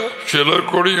குடிக்கிறார் சிலர்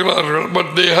குடிக்கிறார்கள்,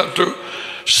 but they have to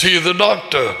see the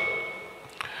doctor.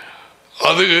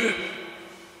 அது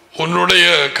உன்னுடைய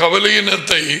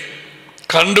கவலையினத்தை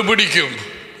கண்டுபிடிக்கும்,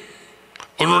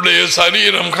 உன்னுடைய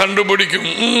சரீரம் கண்டுபிடிக்கும்.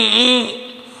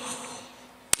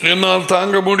 என்னால்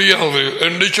தாங்க முடியாது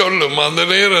என்று சொல்லும். அந்த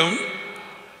நேரம்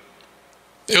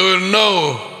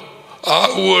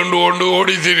ஒன்று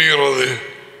ஓடி திரிகிறது.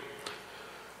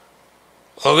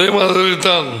 அதே மாதிரி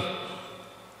தான்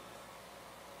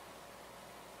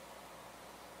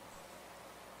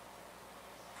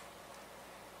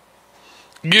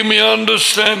give me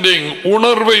understanding,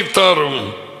 உணர்வை தாரும்.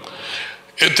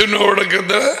 எத்தனையோட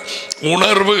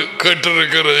உணர்வு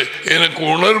கேட்டிருக்கிறது, எனக்கு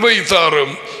உணர்வை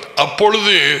தாரும்,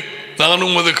 அப்பொழுது நான்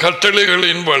உமது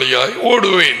கட்டளைகளின் வழியாய்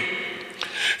ஓடுவேன்.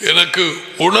 எனக்கு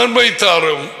உணர்வை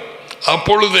தாரும்,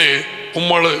 அப்பொழுதே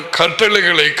உம்மது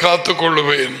கட்டளைகளை காத்துக்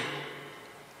கொள்ளுவேன்.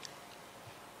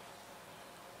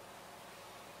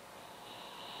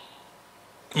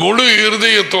 முழு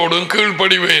இருதயத்தோடும்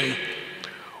கீழ்ப்படிவேன்.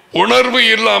 உணர்வு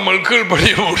இல்லாமல்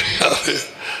கீழ்ப்படிய முடியாது.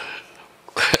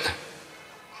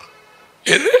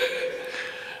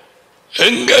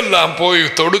 எங்கெல்லாம் போய்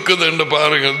தொடுக்குது என்று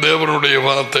பாருங்கள் தேவனுடைய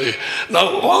வார்த்தை. Now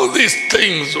all these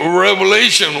things,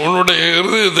 revelation, உன்னுடைய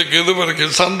இருதயத்துக்கு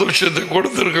இதுவரைக்கும் சந்தோஷத்தை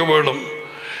கொடுத்திருக்க வேண்டும்.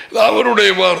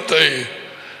 அவருடைய வார்த்தை.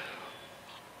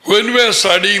 When we are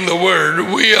studying the word,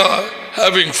 we are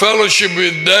having fellowship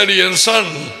with daddy and son.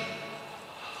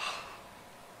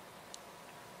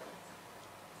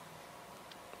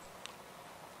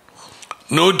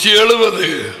 நூற்றி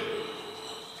 70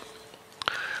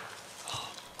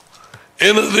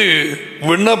 எனது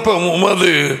விண்ணப்பம்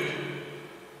உமது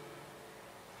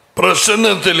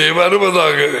பிரசன்னத்திலே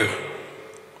வருவதாக,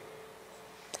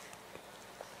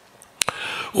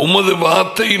 உமது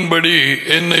வார்த்தையின்படி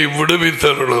என்னை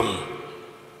விடுவித்தருளும்.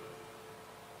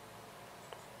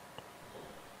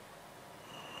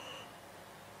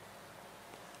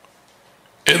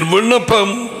 என்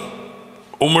விண்ணப்பம்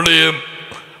உம்முடைய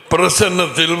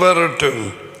பிரசன்னத்தில் வரட்டும்.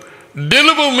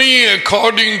 Deliver me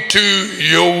according to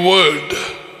your word.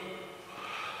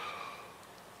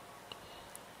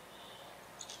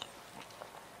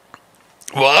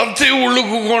 வார்த்தை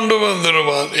உள்ளுக்கு கொண்டு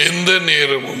வந்துடுவான் எந்த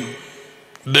நேரமும்.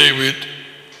 டேவிட்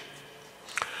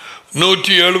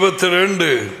 172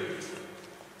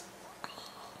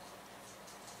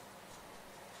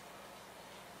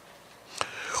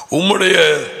 உம்முடைய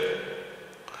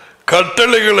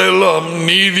கட்டளைகள் எல்லாம்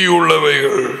நீதி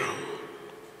உள்ளவைகள்,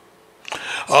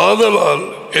 ஆதலால்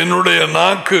என்னுடைய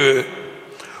நாக்கு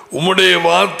உம்முடைய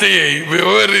வார்த்தையை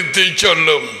விவரித்து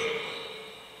சொல்லும்.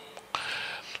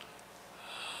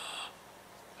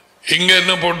 இங்க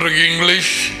என்ன போட்டிருக்கு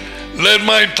English? Let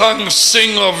my tongue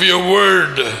sing of your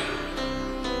word,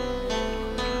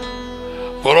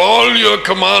 for all your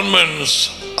commandments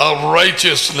are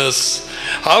righteousness.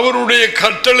 அவருடைய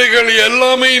கட்டளைகள்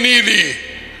எல்லாமே நீதி.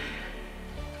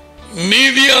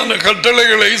 நீதியான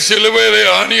கட்டளைகளை சிலுவையிலே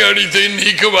ஆணி அடித்து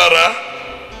நீக்குவாரா?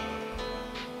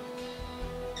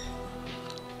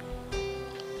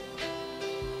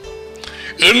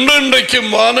 இன்றைக்கும்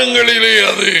வானங்களிலே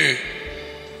அது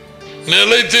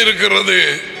நிலைத்திருக்கிறது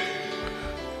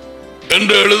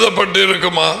என்று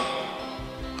எழுதப்பட்டிருக்குமா?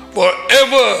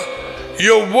 Forever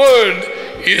your word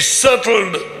is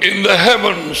settled in the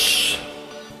heavens.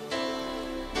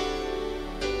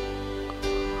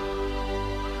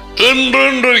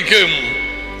 என்றென்றைக்கும்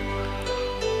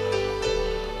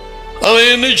அதை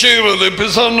என்ன செய்கிறது?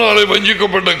 பிசாசினாலே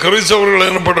வஞ்சிக்கப்பட்ட கிறிஸ்தவர்கள்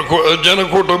எனப்பட்ட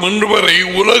ஜனக்கூட்டம் இன்று வரை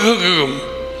உலகுக்கும்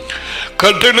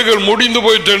கட்டளைகள் முடிந்து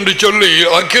போயிட்டு என்று சொல்லி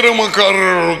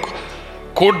அக்கிரமக்காரர்கள்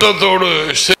கூட்டத்தோடு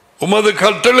உமது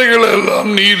கட்டளைகள் எல்லாம்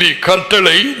நீதி.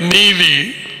 கட்டளை நீதி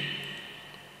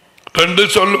ரெண்டு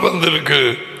சொல்லு வந்திருக்கு.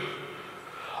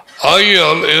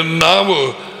 ஆகியால் என் நாவு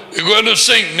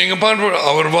நீங்க பாட்டு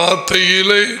அவர்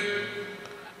வார்த்தையிலே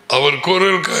அவர்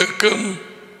குரல் கேட்கும்.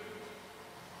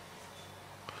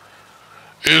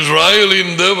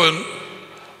 இஸ்ராயலின் தேவன்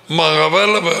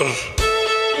மகவல்லவர்.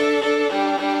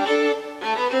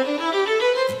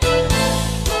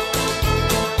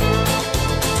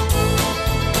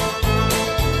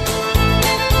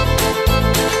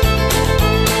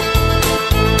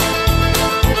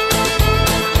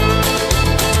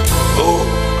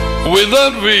 With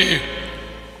that we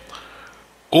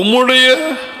உம்முடைய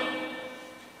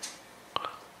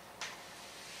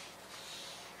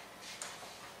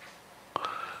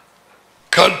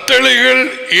கட்டளைகள்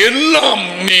எல்லாம்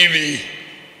நீதி.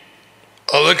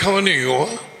 அதை கவனிக்கோ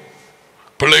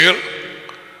பிள்ளைகள்.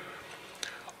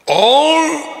 All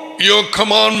your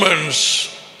commandments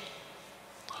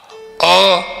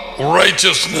are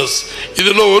righteousness.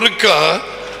 இதுல ஒருக்கா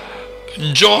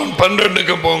ஜான்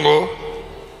 12 போங்க.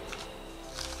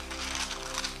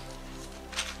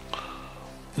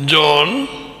 ஜான்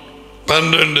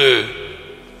 12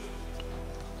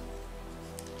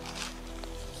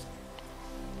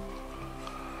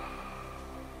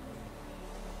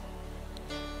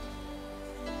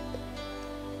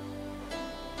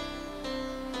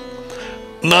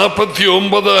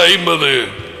 49-50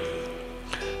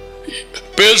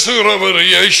 பேசுகிறவர்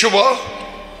யேசுவா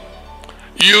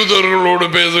யூதர்களோடு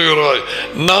பேசுகிறாய்.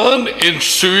 நான் என்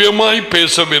சுயமாய்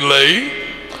பேசவில்லை,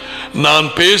 நான்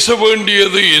பேச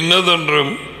வேண்டியது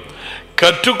இன்னதென்றும்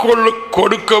கற்றுக்கொள்ள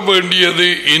கொடுக்க வேண்டியது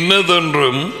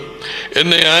இன்னதென்றும்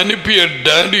என்னை அனுப்பிய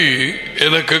டாடி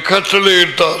எனக்கு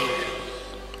கட்டளையிட்டார்.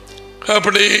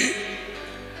 அப்படி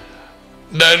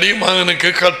டாடி மகனுக்கு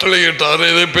கட்டளையிட்டார்,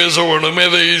 எதை பேச வேணும்,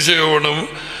 எதை செய்ய வேணும்.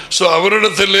 ஸோ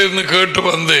அவரிடத்திலிருந்து கேட்டு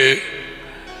வந்து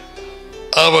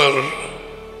அவர்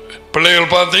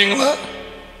பிள்ளைகள் பார்த்தீங்களா,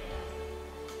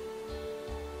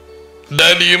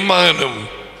 டாடியும் மகனும்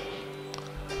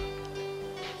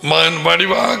மகன்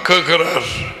வடிவாக கேட்கிறார்.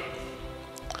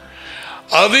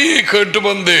 அதையே கேட்டு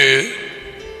வந்து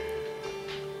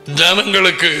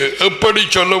ஜனங்களுக்கு எப்படி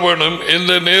சொல்ல வேணும்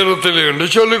இந்த நேரத்தில் என்று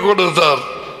சொல்லிக் கொடுத்தார்.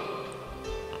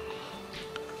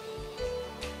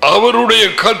 அவருடைய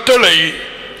கட்டளை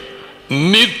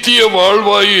நித்திய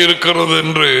வாழ்வாய் இருக்கிறது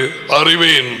என்று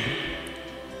அறிவேன்.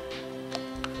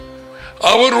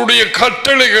 அவருடைய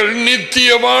கட்டளைகள் நித்திய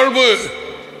வாழ்வு.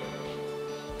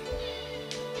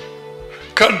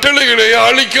 கட்டளைகளை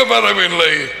அழிக்க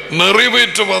வரவில்லை,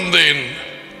 நிறைவேற்ற வந்தேன்.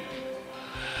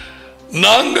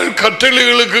 நாங்கள்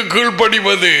கட்டளைகளுக்கு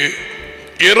கீழ்ப்படிவது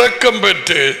இரக்கம்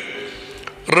பெற்று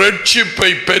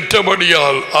ரட்சிப்பை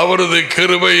பெற்றபடியால் அவரது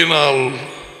கிருபையினால்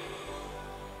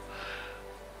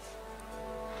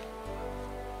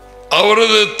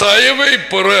அவரது தயவை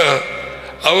பெற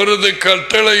அவரது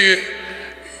கட்டளை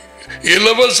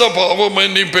இலவச பாவ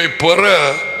மன்னிப்பை பெற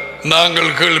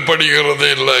நாங்கள் கீழ்ப்படுகிறது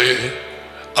இல்லை.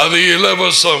 அது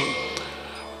இலவசம்.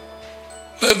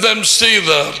 Let them see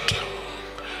that.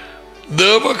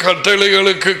 தேவ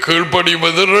கட்டளைகளுக்கு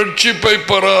கீழ்ப்படிவது ரட்சிப்பை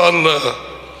பெற அல்ல.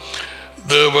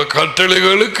 தேவ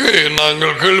கட்டளைகளுக்கு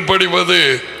நாங்கள் கீழ்ப்படிவது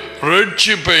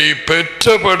ரட்சிப்பை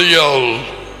பெற்றபடியால்.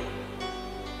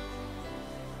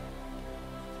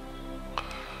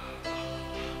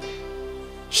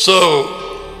 So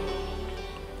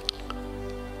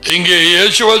இங்கே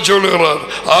இயேசுவா சொல்கிறார்,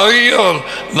 ஆகையால்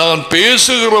நான்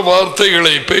பேசுகிற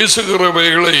வார்த்தைகளை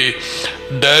பேசுகிறவைகளை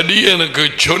டாடி எனக்கு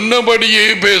சொன்னபடியே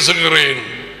பேசுகிறேன்.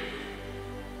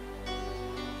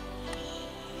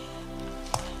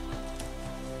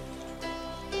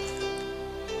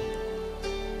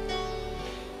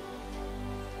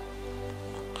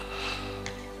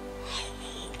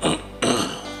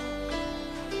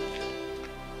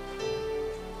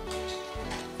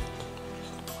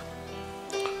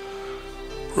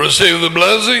 Receive the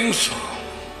blessings.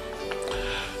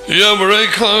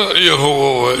 Yamareka,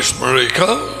 Yehovah Ishmareka,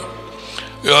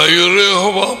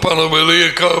 Yairehova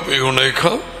Panaveleka,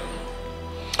 Bihuneka,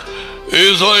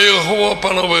 Isa Yehovah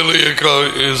Panaveleka,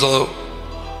 Isa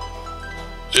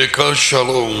Eka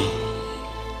Shalom.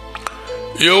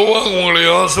 யோவா உங்களை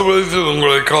ஆசீர்வதித்து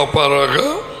உங்களை காப்பாராக.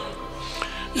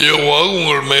 யோவா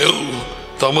உங்கள் மேல்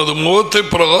தமது முகத்தை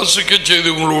பிரகாசிக்க செய்து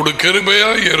உங்களோடு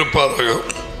கிருபையாய் இருப்பாராக.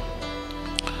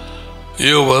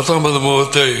 யோவா தமது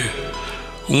முகத்தை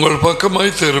உங்கள் பக்கமாய்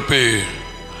திருப்பி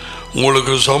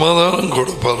உங்களுக்கு சமாதானம்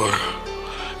கொடுப்பாராக.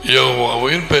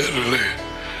 யோவாவின் பெயரிலே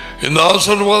இந்த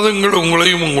ஆசீர்வாதங்கள்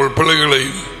உங்களையும் உங்கள்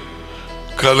பிள்ளைகளையும்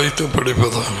கலைத்து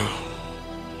படிப்பதாக.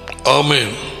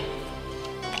 ஆமென்,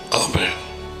 ஆமென்.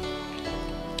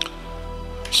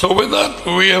 So with that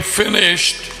we have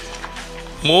finished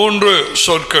 3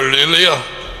 சொற்கள் இல்லையா?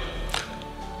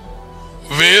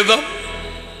 வேதம்,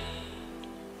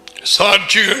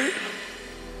 சாட்சிகள்,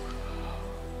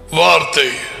 வார்த்தை.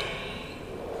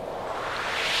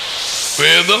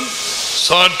 வேதம்,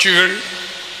 சாட்சிகள்,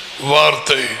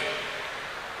 வார்த்தை.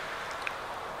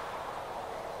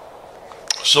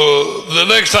 So the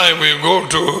next time we go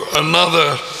to another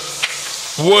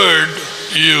word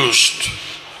used.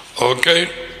 Okay?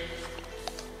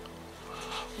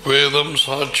 வேதம்,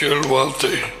 சாட்சிகள்,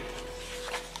 வார்த்தை.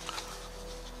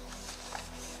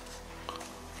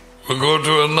 We go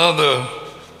to another.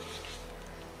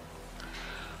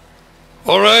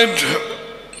 All right.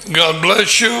 God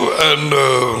bless you, and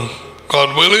God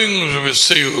willing, we will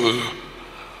see you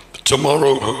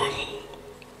tomorrow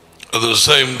at the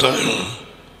same time.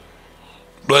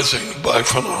 Blessing. Bye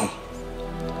for now.